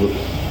 Okay,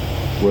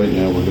 right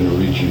now we're going to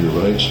read you your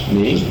rights.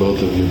 Me? Because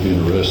both of you are being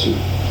arrested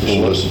for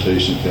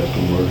solicitation of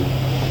capital murder.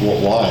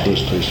 Why?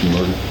 Solicitation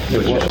murder.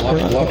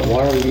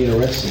 Why are we being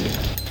arrested?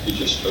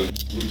 Just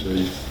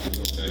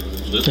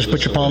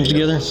put your palms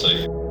together.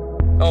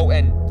 Oh,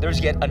 and there's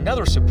yet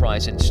another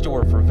surprise in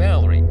store for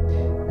Valerie.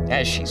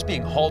 As she's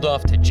being hauled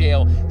off to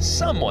jail,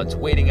 someone's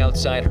waiting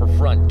outside her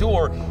front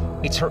door.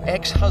 It's her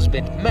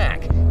ex-husband,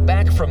 Mac,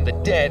 back from the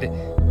dead,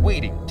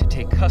 waiting to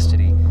take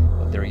custody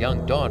of their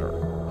young daughter.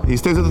 He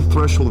stands at the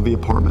threshold of the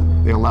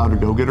apartment. They allow her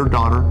to go get her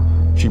daughter.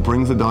 She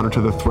brings the daughter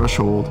to the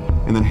threshold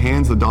and then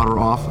hands the daughter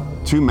off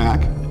to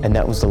Mac. And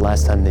that was the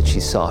last time that she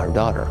saw her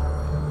daughter.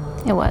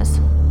 It was.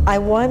 I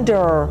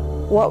wonder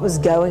what was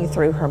going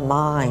through her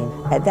mind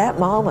at that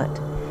moment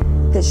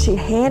that she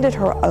handed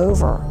her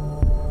over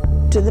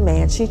to the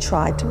man she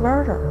tried to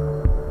murder,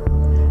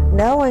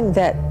 knowing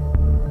that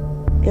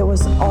it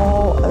was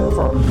all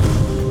over.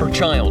 Her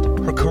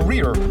child, her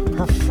career,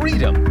 her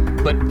freedom,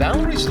 but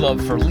Valerie's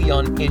love for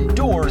Leon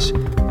endures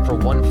for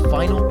one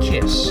final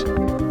kiss.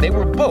 They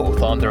were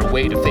both on their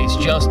way to face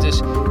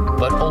justice,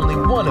 but only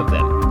one of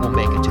them will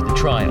make it to the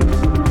trial.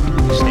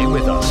 Stay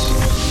with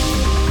us.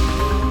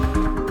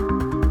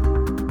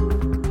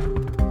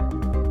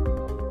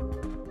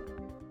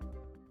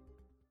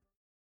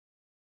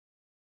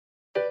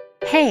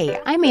 Hey,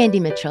 I'm Andy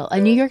Mitchell, a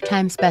New York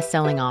Times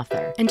bestselling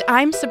author. And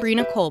I'm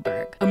Sabrina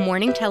Kohlberg, a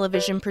morning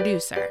television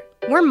producer.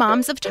 We're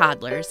moms of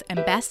toddlers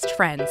and best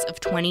friends of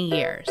 20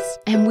 years.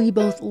 And we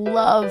both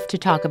love to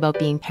talk about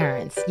being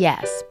parents,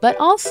 yes, but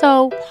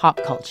also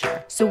pop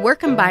culture. So we're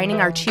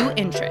combining our two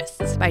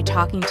interests by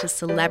talking to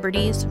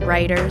celebrities,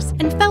 writers,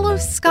 and fellow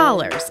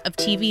scholars of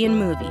TV and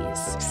movies.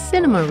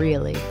 Cinema,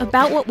 really.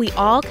 About what we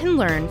all can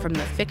learn from the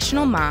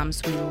fictional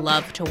moms we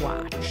love to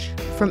watch.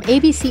 From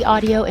ABC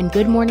Audio and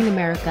Good Morning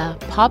America,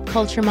 Pop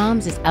Culture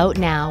Moms is out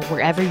now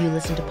wherever you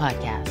listen to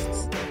podcasts.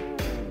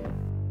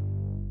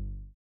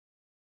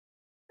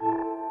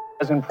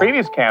 As in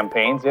previous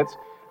campaigns, it's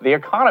the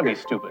economy,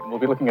 stupid. We'll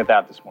be looking at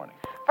that this morning.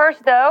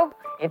 First, though,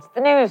 it's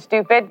the news,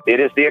 stupid. It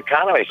is the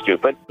economy,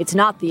 stupid. It's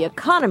not the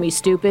economy,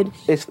 stupid.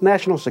 It's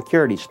national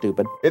security,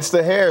 stupid. It's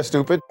the hair,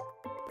 stupid.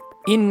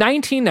 In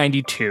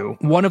 1992,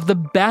 one of the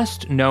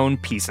best-known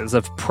pieces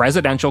of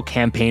presidential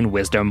campaign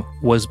wisdom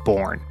was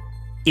born.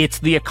 It's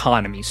the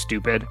economy,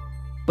 stupid.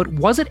 But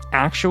was it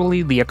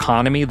actually the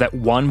economy that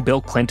won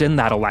Bill Clinton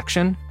that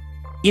election?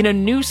 In a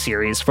new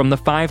series from the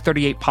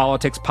 538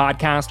 Politics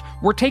podcast,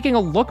 we're taking a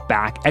look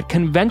back at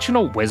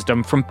conventional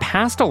wisdom from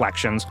past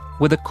elections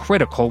with a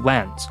critical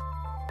lens.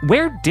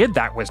 Where did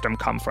that wisdom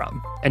come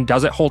from? And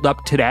does it hold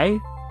up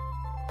today?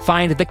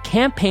 Find the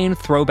Campaign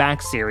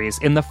Throwback series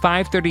in the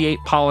 538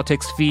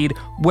 Politics feed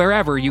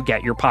wherever you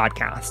get your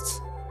podcasts.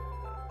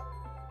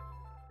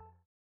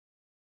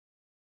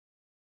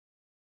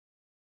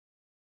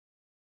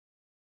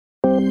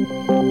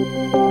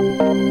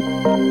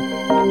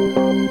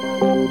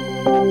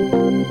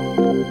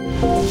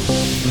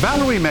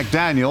 Valerie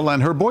McDaniel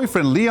and her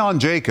boyfriend Leon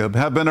Jacob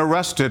have been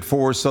arrested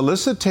for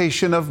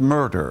solicitation of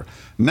murder.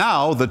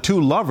 Now the two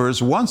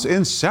lovers, once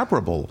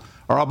inseparable,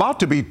 are about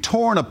to be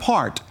torn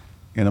apart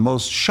in a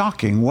most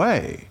shocking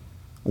way.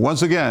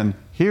 Once again,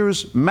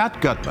 here's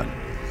Matt Gutman.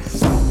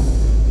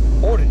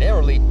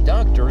 Ordinarily,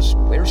 doctors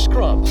wear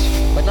scrubs,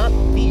 but not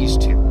these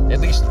two,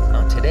 at least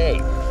not today.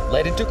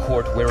 Led into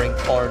court wearing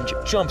orange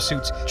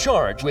jumpsuits,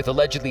 charged with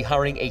allegedly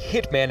hiring a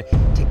hitman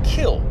to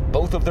kill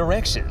both of their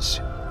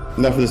exes.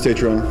 Enough of the state,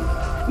 Your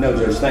Honor. No,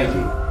 Judge, thank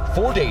you.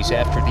 4 days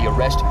after the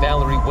arrest,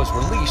 Valerie was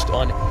released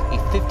on a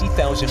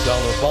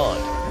 $50,000 bond.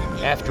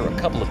 After a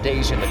couple of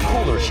days in the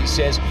cooler, she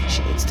says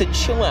she needs to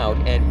chill out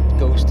and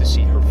goes to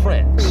see her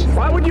friends.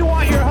 Why would you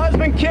want your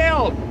husband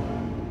killed?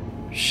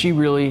 She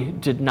really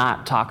did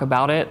not talk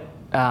about it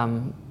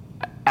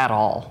at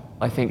all.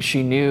 I think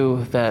she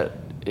knew that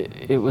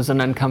it was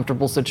an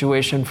uncomfortable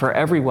situation for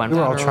everyone. We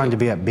were all trying to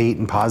be upbeat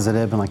and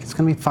positive and like, it's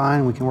gonna be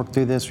fine, we can work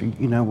through this, you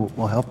know,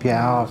 we'll help you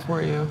out.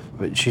 For you.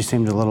 But she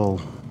seemed a little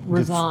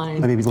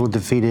resigned, maybe a little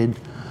defeated.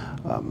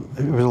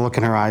 There was a look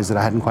in her eyes that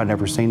I hadn't quite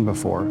ever seen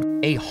before.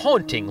 A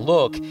haunting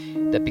look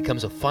that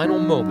becomes a final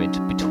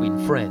moment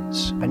between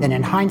friends. And then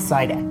in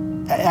hindsight,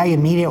 I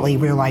immediately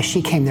realized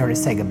she came there to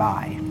say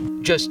goodbye.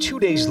 Just 2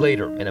 days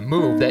later, in a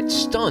move that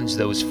stuns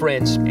those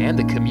friends and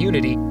the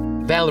community,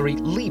 Valerie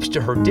leaps to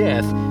her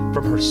death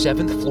from her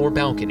 7th floor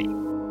balcony.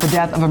 The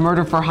death of a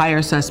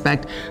murder-for-hire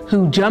suspect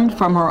who jumped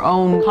from her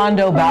own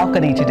condo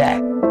balcony today.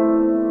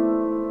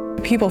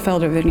 People fell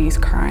to their knees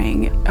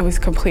crying. It was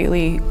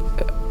completely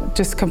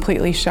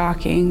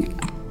shocking.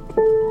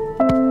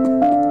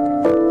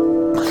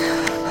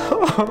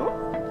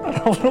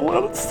 I don't know what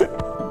else to say.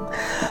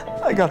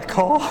 I got a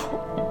call,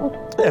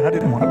 and I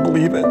didn't want to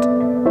believe it.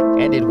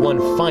 And in one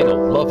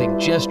final loving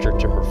gesture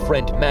to her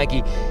friend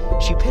Maggie,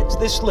 she pens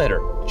this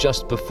letter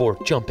just before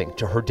jumping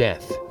to her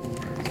death.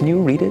 Can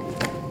you read it?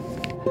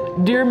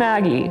 Dear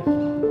Maggie,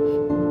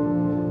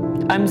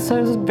 I'm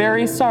so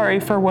very sorry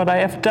for what I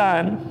have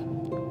done,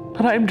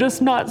 but I'm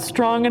just not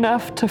strong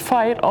enough to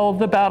fight all of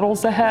the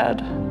battles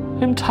ahead.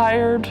 I'm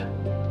tired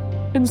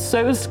and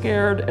so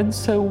scared and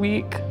so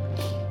weak.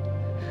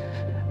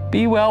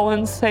 Be well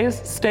and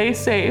stay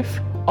safe.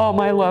 All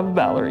my love,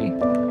 Valerie.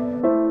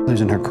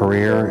 Losing her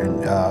career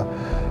and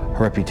her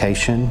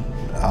reputation,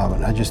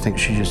 I just think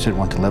she just didn't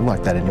want to live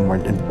like that anymore.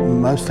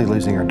 And mostly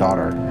losing her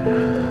daughter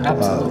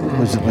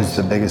was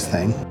the biggest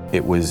thing.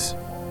 It was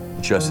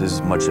just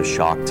as much a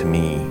shock to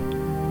me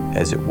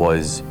as it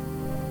was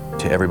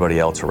to everybody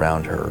else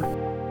around her.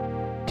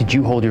 Did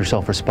you hold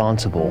yourself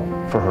responsible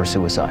for her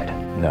suicide?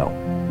 No.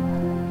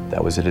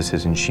 That was a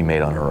decision she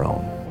made on her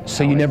own.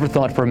 So you never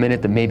thought for a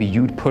minute that maybe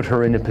you'd put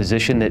her in a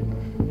position that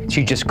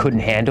she just couldn't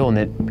handle and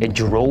that it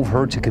drove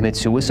her to commit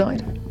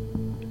suicide?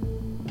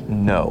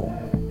 No.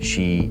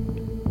 She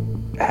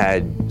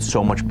had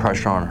so much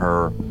pressure on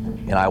her,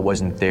 and I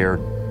wasn't there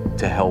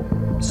to help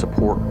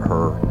support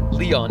her.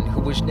 Leon,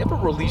 who was never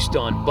released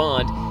on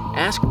bond,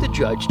 asked the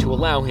judge to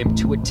allow him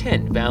to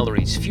attend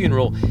Valerie's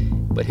funeral,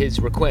 but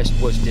his request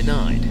was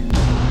denied.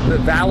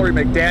 Valerie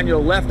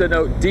McDaniel left a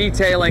note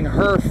detailing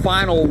her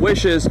final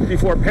wishes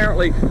before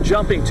apparently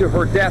jumping to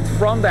her death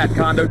from that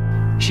condo.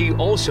 She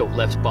also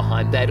left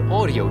behind that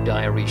audio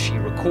diary she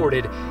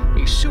recorded,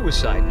 a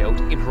suicide note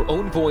in her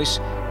own voice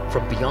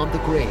from beyond the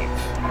grave.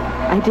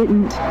 I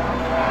didn't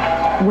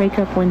wake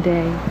up one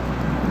day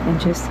and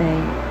just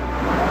say,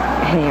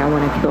 hey, I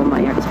want to kill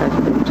my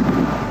ex-husband.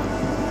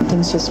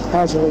 Things just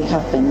gradually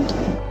happened.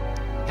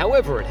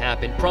 However it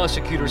happened,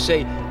 prosecutors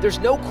say there's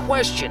no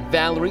question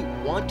Valerie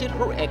wanted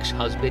her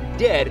ex-husband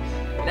dead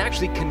and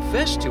actually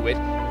confessed to it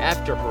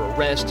after her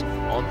arrest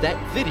on that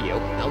video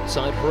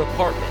outside her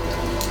apartment.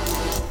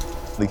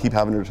 They keep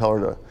having to tell her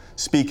to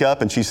speak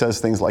up, and she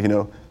says things like,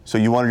 so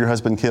you wanted your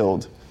husband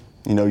killed.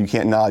 You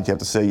can't nod, you have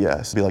to say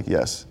yes. Be like,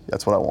 yes,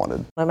 that's what I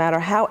wanted. No matter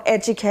how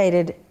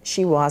educated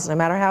she was, no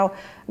matter how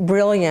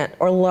brilliant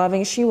or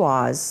loving she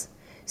was,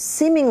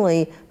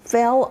 seemingly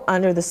fell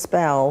under the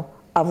spell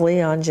of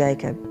Leon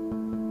Jacob.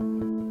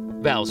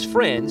 Val's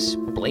friends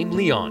blame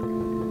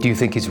Leon. Do you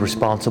think he's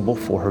responsible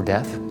for her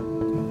death?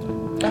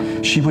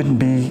 She wouldn't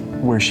be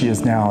where she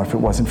is now if it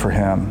wasn't for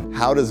him.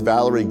 How does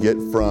Valerie get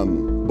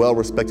from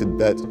well-respected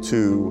vet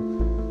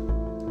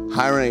to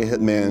hiring a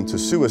hitman to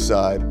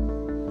suicide?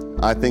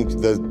 I think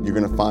that you're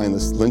going to find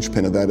this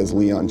linchpin of that is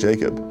Leon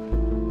Jacob.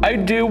 I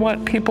do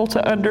want people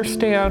to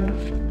understand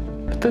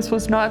that this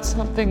was not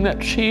something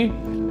that she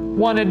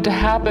wanted to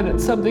happen.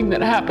 It's something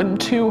that happened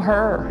to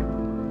her.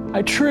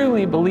 I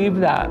truly believe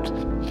that.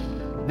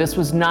 This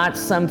was not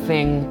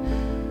something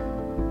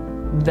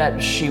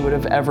that she would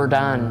have ever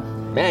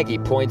done. Maggie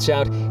points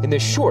out in the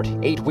short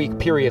 8-week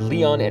period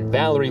Leon and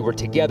Valerie were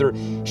together,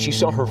 she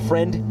saw her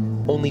friend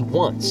only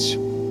once.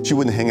 She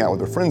wouldn't hang out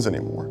with her friends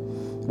anymore,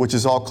 which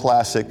is all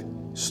classic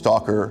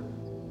stalker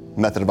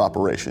method of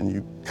operation.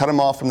 You cut them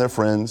off from their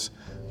friends,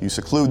 you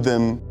seclude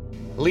them.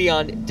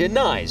 Leon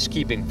denies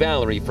keeping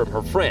Valerie from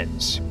her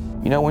friends.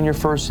 You know, when you're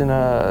first in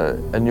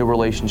a new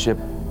relationship,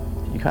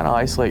 you kind of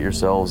isolate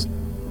yourselves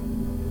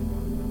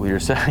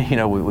with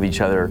with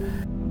each other.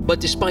 But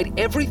despite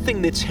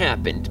everything that's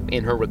happened,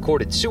 in her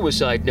recorded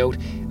suicide note,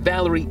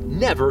 Valerie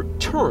never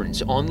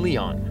turns on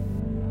Leon.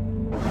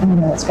 I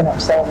know it's going to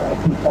upset a lot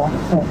of people,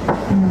 but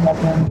I love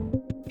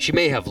him. She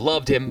may have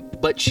loved him,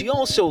 but she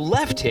also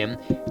left him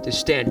to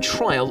stand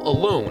trial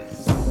alone.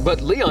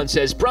 But Leon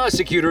says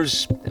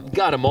prosecutors have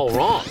got him all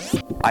wrong.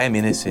 I am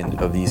innocent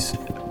of these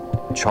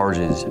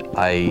charges.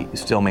 I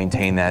still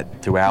maintain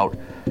that throughout.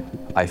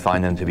 I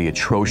find them to be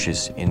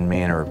atrocious in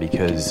manner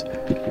because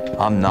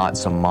I'm not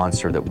some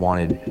monster that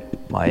wanted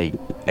my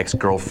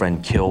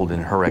ex-girlfriend killed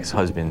and her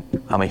ex-husband.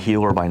 I'm a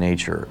healer by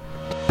nature.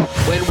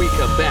 When we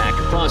come back,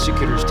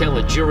 prosecutors tell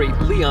a jury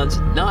Leon's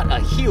not a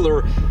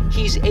healer,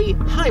 he's a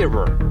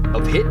hirer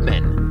of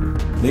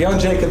hitmen. Leon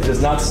Jacob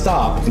does not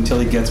stop until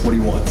he gets what he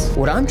wants.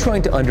 What I'm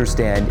trying to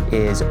understand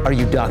is, are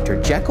you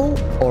Dr. Jekyll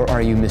or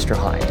are you Mr.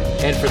 Hyde?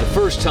 And for the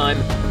first time,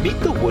 meet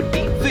the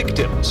would-be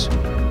victims,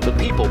 the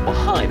people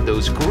behind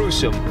those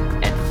gruesome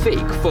and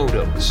fake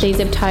photos. They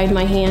zip-tied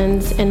my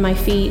hands and my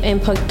feet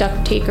and put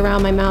duct tape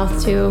around my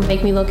mouth to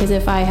make me look as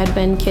if I had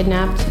been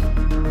kidnapped.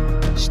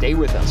 Stay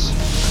with us.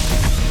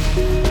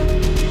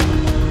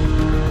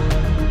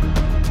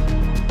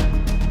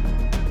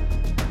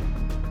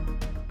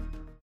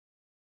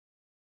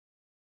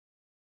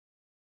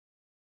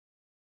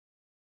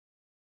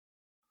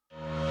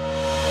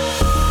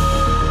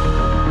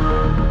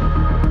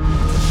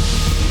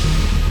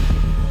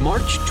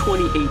 March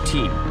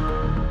 2018.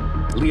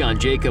 Leon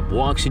Jacob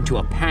walks into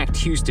a packed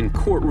Houston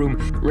courtroom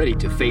ready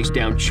to face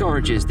down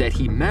charges that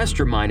he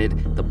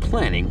masterminded the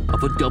planning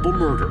of a double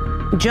murder.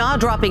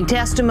 Jaw-dropping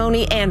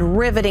testimony and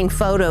riveting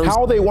photos.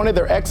 How they wanted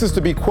their exes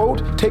to be,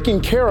 quote, taken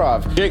care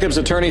of. Jacob's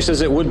attorney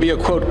says it would be a,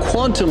 quote,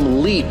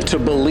 quantum leap to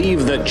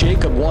believe that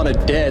Jacob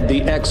wanted dead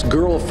the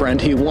ex-girlfriend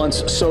he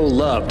once so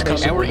loved.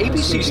 Our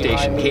ABC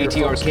station,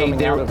 KTRK,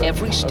 there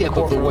every step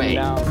of the way.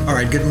 All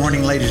right, good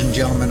morning, ladies and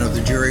gentlemen of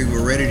the jury.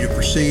 We're ready to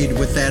proceed.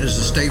 With that, is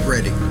the state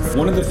ready?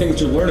 One of the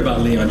things you'll learn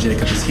about Leon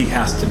Jacob is he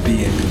has to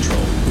be in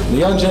control.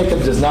 Leon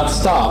Jacob does not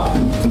stop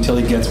until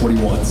he gets what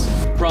he wants.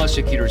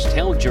 Prosecutors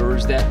tell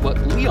jurors that what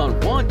Leon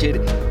wanted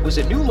was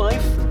a new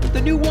life with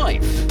a new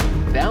wife,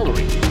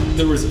 Valerie.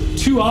 There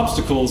was two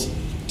obstacles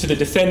to the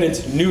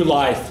defendant's new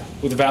life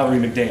with Valerie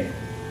McDaniel.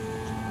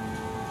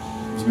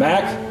 It was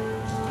Mac,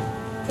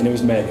 and it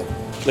was Megan.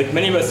 Like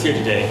many of us here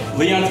today,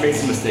 Leon's made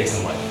some mistakes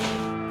in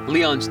life.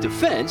 Leon's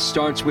defense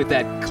starts with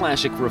that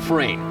classic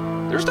refrain.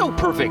 There's no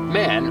perfect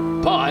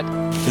man, but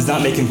does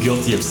not make him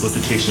guilty of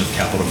solicitation of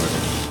capital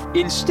murder.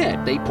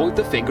 Instead, they point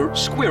the finger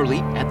squarely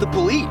at the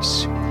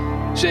police,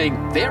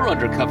 saying their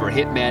undercover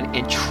hitman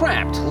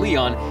entrapped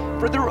Leon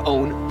for their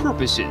own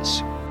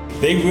purposes.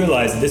 They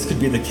realized this could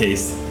be the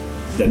case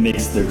that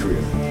makes their career.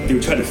 They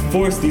would try to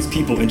force these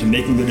people into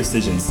making the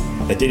decisions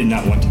that they did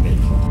not want to make.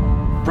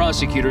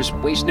 Prosecutors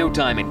waste no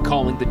time in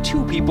calling the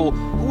two people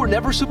who were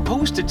never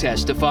supposed to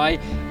testify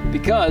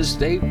because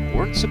they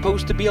weren't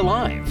supposed to be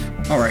alive.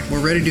 All right,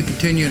 we're ready to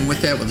continue, and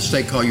with that, will the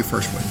state call your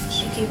first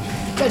witness? Thank you.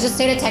 Judge, the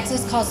state of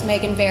Texas calls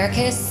Megan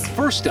Varakis.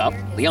 First up,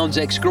 Leon's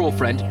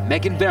ex-girlfriend,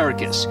 Megan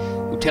Varakis,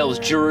 who tells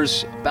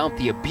jurors about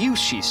the abuse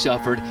she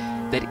suffered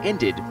that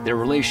ended their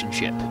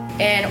relationship.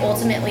 And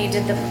ultimately,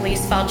 did the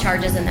police file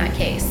charges in that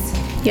case?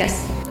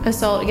 Yes,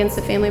 assault against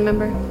a family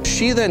member.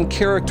 She then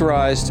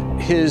characterized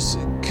his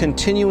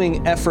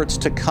continuing efforts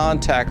to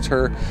contact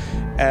her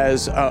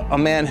as a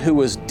man who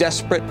was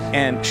desperate,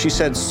 and she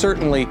said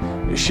certainly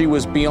she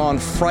was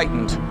beyond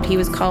frightened. He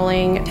was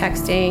calling,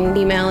 texting,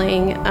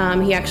 emailing.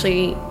 He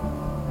actually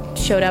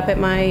showed up at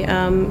my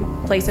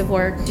place of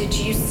work. Did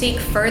you seek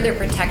further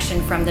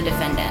protection from the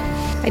defendant?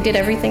 I did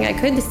everything I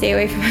could to stay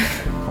away from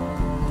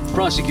him.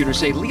 Prosecutors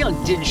say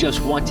Leon didn't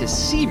just want to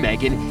see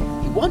Megan,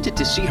 he wanted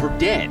to see her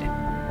dead.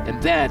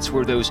 And that's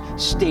where those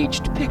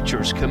staged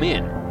pictures come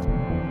in.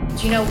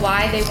 Do you know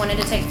why they wanted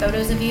to take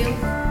photos of you?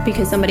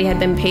 Because somebody had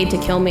been paid to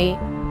kill me.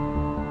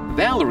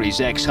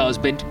 Valerie's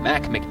ex-husband,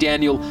 Mac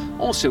McDaniel,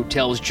 also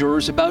tells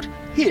jurors about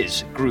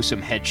his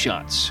gruesome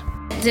headshots.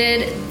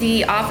 Did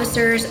the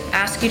officers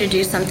ask you to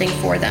do something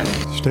for them?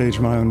 Stage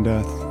my own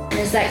death.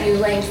 Is that you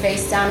laying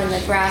face down in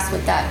the grass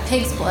with that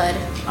pig's blood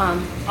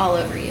all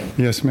over you?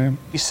 Yes, ma'am.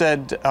 He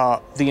said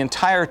the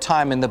entire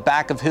time in the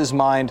back of his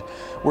mind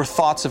were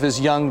thoughts of his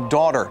young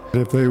daughter.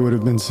 If they would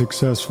have been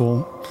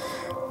successful,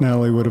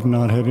 Natalie would have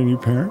not had any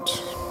parents.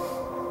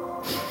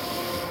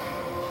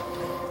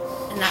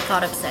 And that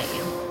thought upset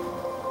you?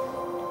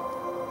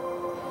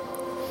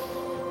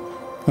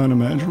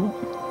 Unimaginable.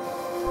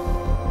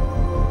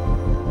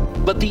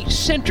 But the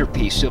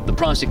centerpiece of the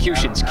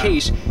prosecution's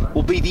case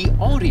will be the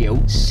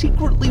audio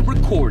secretly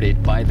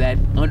recorded by that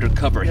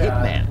undercover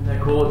hitman.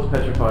 Nicole's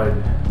petrified.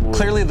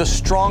 Clearly, the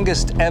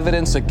strongest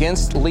evidence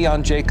against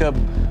Leon Jacob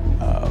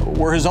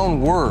were his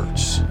own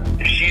words.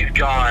 If she's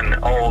gone,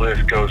 all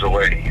this goes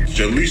away.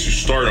 So at least you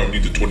start, I'll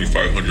need the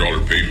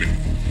 $2,500 payment.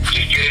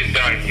 Just get it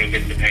done, you'll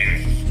get the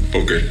payment.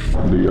 Okay.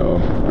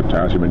 The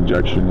potassium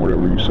injection,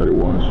 whatever you said it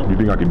was. You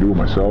think I can do it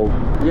myself?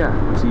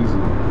 Yeah, it's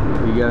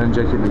easy. You gotta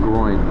inject it in the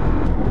groin.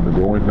 In the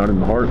groin, not in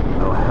the heart?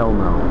 Oh, hell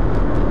no.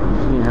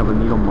 You can't have a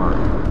needle mark.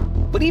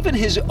 But even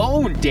his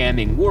own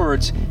damning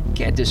words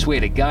can't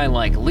dissuade a guy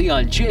like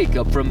Leon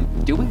Jacob from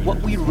doing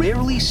what we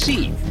rarely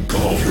see. The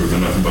whole truth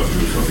and nothing but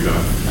the truth, you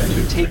got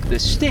it. To take the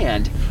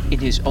stand in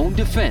his own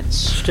defense.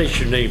 State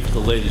your name for the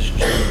ladies and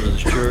gentlemen of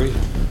this jury.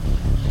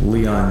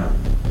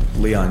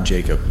 Leon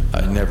Jacob.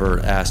 I never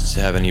asked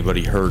to have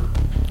anybody hurt,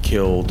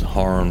 killed,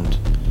 harmed,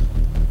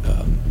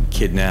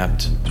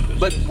 kidnapped.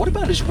 But what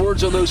about his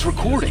words on those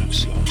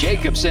recordings?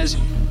 Jacob says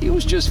he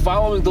was just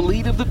following the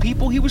lead of the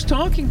people he was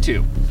talking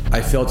to.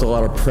 I felt a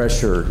lot of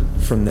pressure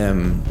from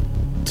them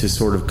to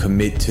sort of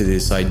commit to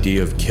this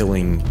idea of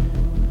killing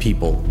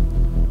people.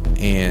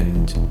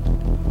 And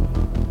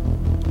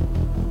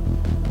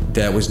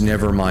that was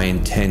never my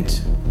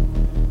intent.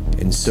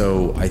 And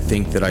so I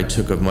think that I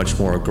took a much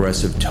more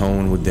aggressive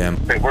tone with them.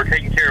 We're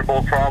taking care of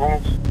both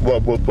problems.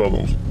 What, both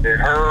problems?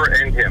 Her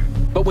and him.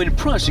 But when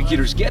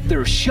prosecutors get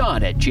their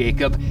shot at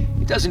Jacob,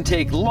 it doesn't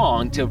take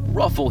long to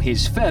ruffle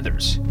his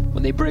feathers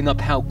when they bring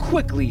up how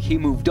quickly he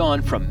moved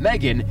on from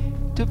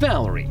Megan to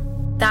Valerie.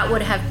 That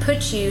would have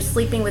put you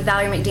sleeping with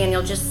Valerie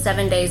McDaniel just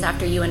 7 days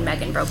after you and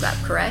Megan broke up,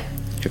 correct?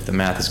 If the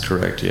math is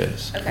correct,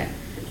 yes. Okay.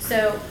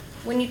 So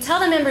when you tell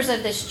the members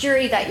of this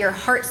jury that you're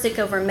heartsick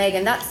over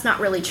Megan, that's not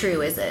really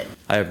true, is it?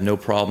 I have no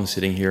problem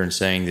sitting here and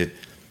saying that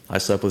I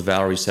slept with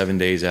Valerie 7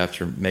 days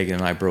after Megan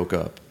and I broke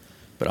up.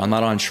 But I'm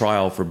not on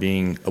trial for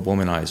being a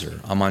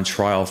womanizer. I'm on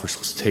trial for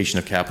solicitation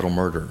of capital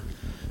murder.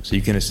 So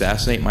you can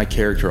assassinate my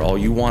character all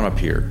you want up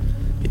here.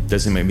 It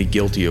doesn't make me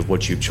guilty of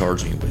what you've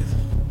charged me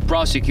with.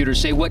 Prosecutors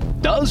say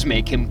what does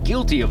make him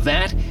guilty of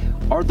that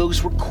are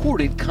those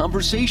recorded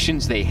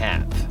conversations they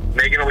have.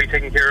 Megan, are we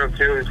taking care of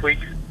too this week?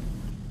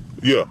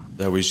 Yeah.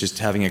 I was just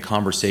having a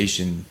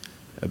conversation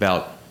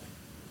about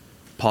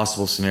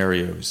possible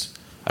scenarios.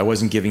 I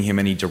wasn't giving him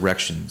any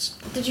directions.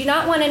 Did you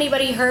not want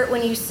anybody hurt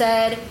when you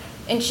said,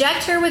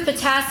 inject her with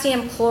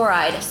potassium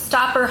chloride,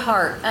 stop her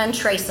heart,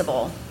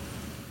 untraceable?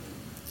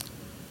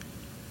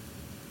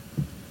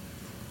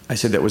 I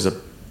said that was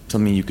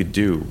something you could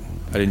do.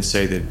 I didn't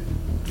say that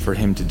for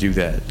him to do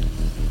that.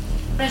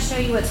 I'm going to show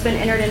you what's been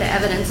entered into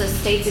evidence as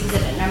State's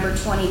Exhibit number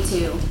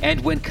 22.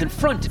 And when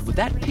confronted with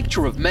that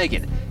picture of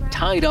Megan,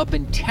 tied up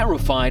and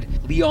terrified,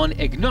 Leon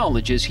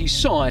acknowledges he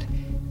saw it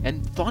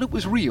and thought it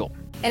was real.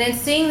 And in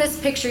seeing this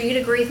picture,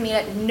 you'd agree with me,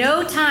 at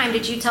no time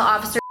did you tell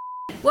Officer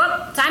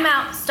whoop, time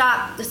out,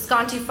 stop, this has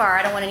gone too far,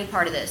 I don't want any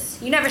part of this.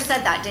 You never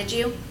said that, did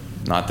you?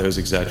 Not those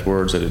exact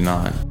words, I did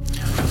not.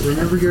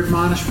 Remember your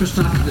admonishments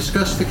not to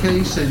discuss the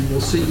case, and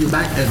we'll see you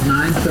back at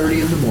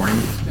 9:30 in the morning.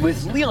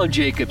 With Leon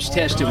Jacobs'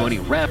 testimony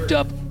wrapped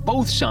up,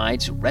 both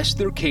sides rest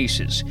their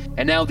cases.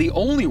 And now the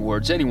only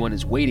words anyone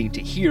is waiting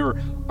to hear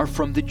are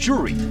from the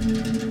jury.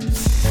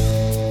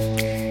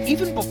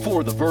 Even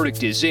before the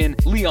verdict is in,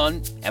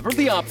 Leon, ever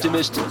the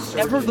optimist,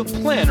 ever the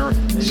planner,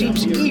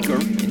 seems eager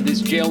in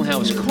this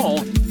jailhouse call.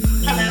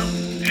 Hello.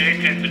 Hey,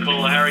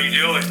 Pensacola, how are you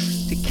doing?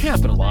 To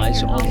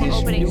capitalize on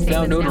his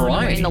newfound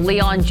notoriety. In the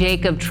Leon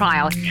Jacob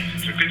trial.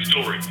 It's a good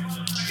story.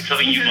 It's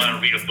something you want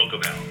to read a book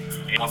about.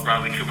 I want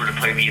Bradley Cooper to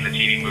play me in the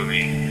TV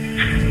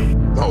movie.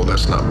 Oh,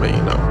 that's not me,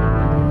 no.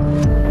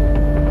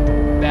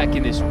 Back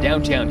in this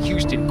downtown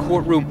Houston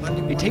courtroom,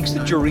 it takes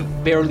the jury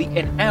barely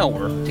an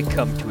hour to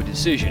come to a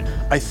decision.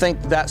 I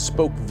think that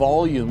spoke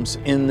volumes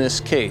in this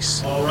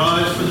case. All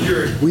rise for the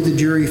jury. We, the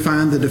jury,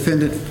 find the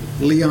defendant,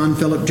 Leon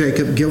Philip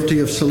Jacob, guilty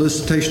of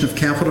solicitation of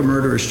capital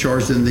murder as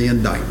charged in the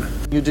indictment.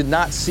 You did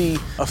not see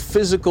a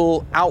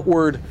physical,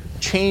 outward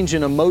change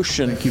in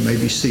emotion. You may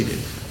be seated.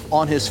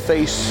 On his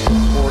face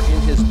or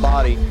in his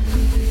body.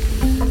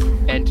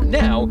 And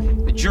now,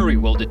 the jury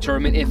will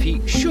determine if he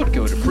should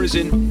go to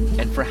prison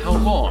and for how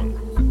long.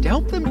 To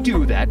help them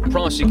do that,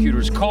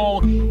 prosecutors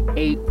call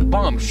a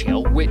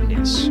bombshell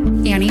witness.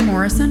 Annie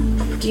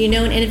Morrison. Do you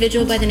know an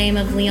individual by the name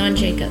of Leon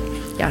Jacob?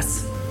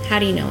 Yes. How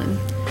do you know him?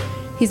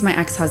 He's my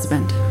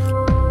ex-husband.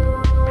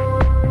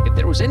 If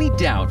there was any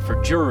doubt for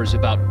jurors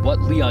about what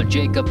Leon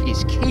Jacob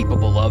is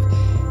capable of,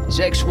 his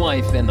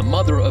ex-wife and the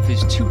mother of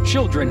his 2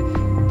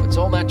 children puts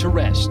all that to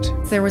rest.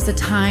 There was a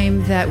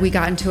time that we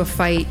got into a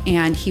fight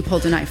and he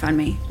pulled a knife on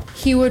me.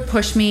 He would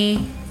push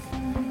me,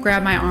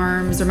 grab my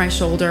arms or my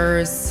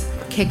shoulders,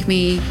 kick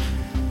me,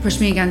 push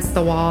me against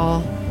the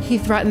wall. He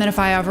threatened that if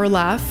I ever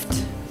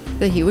left,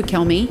 that he would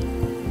kill me.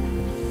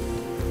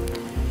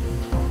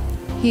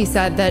 He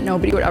said that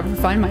nobody would ever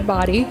find my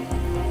body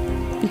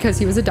because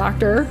he was a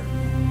doctor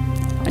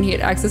and he had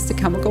access to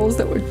chemicals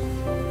that would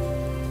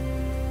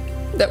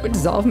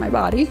dissolve my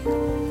body.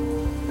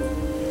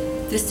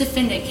 This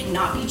defendant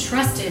cannot be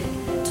trusted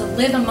to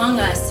live among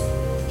us.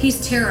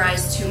 He's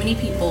terrorized too many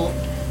people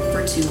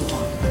for too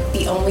long.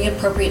 The only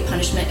appropriate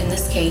punishment in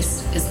this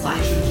case is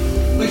life.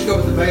 Please go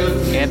with the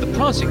bailiff. And the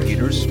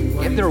prosecutors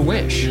get their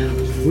wish.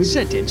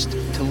 Sentenced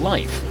to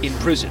life in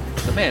prison.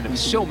 The man of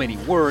so many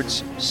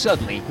words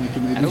suddenly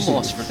at a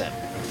loss for them.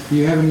 Do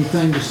you have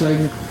anything to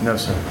say? No,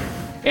 sir.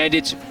 And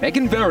it's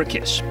Megan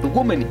Varakis, the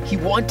woman he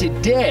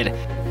wanted dead,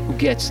 who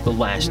gets the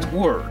last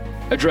word,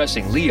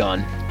 addressing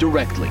Leon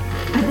directly.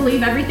 I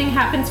believe everything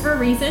happens for a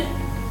reason.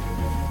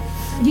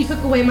 You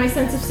took away my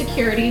sense of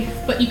security,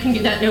 but you can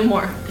do that no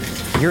more.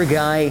 You're a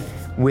guy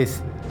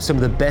with some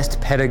of the best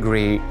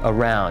pedigree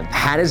around.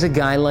 How does a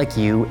guy like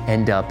you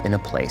end up in a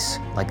place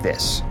like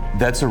this?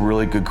 That's a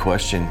really good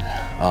question.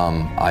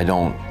 I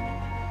don't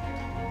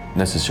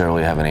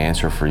necessarily have an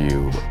answer for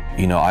you.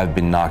 You know, I've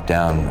been knocked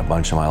down a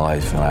bunch of my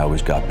life, and I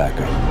always got back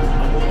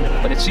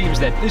up. But it seems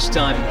that this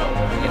time,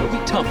 it'll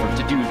be tougher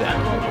to do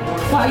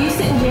that. While you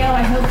sit in jail,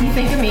 I hope you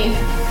think of me.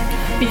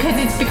 Because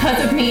it's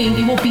because of me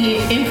you will be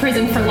in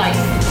prison for life.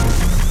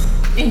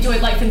 Enjoy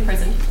life in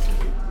prison.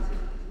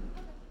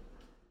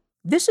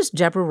 This is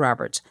Deborah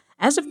Roberts.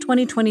 As of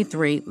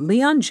 2023,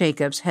 Leon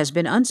Jacobs has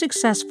been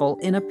unsuccessful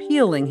in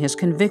appealing his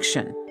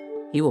conviction.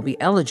 He will be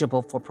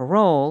eligible for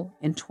parole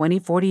in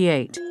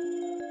 2048.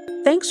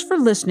 Thanks for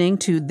listening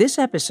to this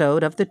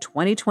episode of the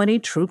 2020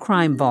 True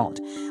Crime Vault.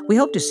 We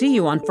hope to see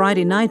you on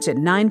Friday nights at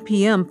 9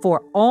 p.m.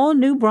 for all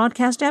new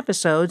broadcast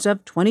episodes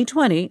of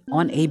 2020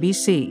 on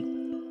ABC.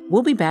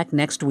 We'll be back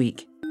next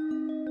week.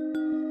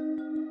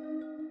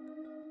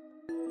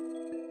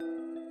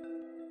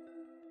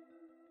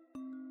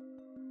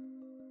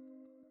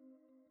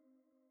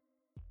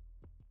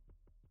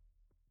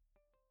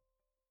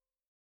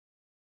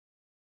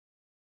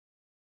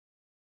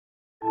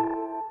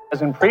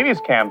 As in previous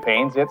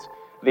campaigns, it's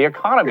the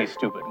economy,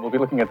 stupid. We'll be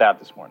looking at that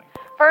this morning.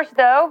 First,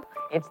 though,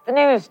 it's the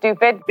news,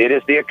 stupid. It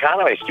is the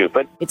economy,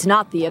 stupid. It's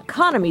not the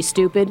economy,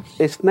 stupid.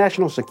 It's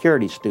national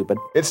security, stupid.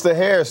 It's the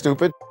hair,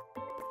 stupid.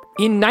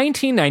 In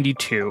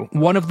 1992,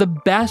 one of the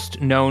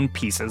best-known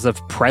pieces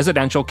of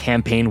presidential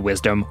campaign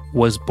wisdom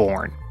was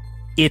born.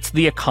 It's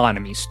the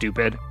economy,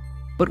 stupid.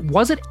 But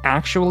was it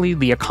actually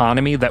the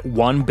economy that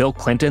won Bill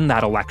Clinton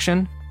that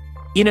election?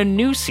 In a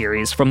new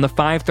series from the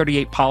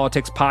 538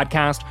 Politics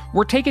podcast,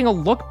 we're taking a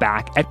look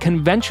back at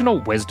conventional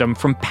wisdom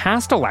from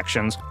past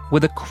elections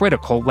with a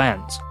critical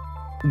lens.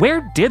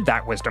 Where did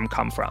that wisdom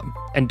come from?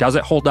 And does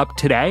it hold up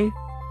today?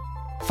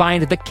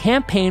 Find the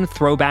Campaign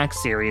Throwback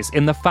series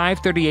in the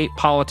 538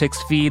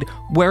 Politics feed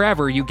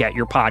wherever you get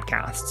your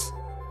podcasts.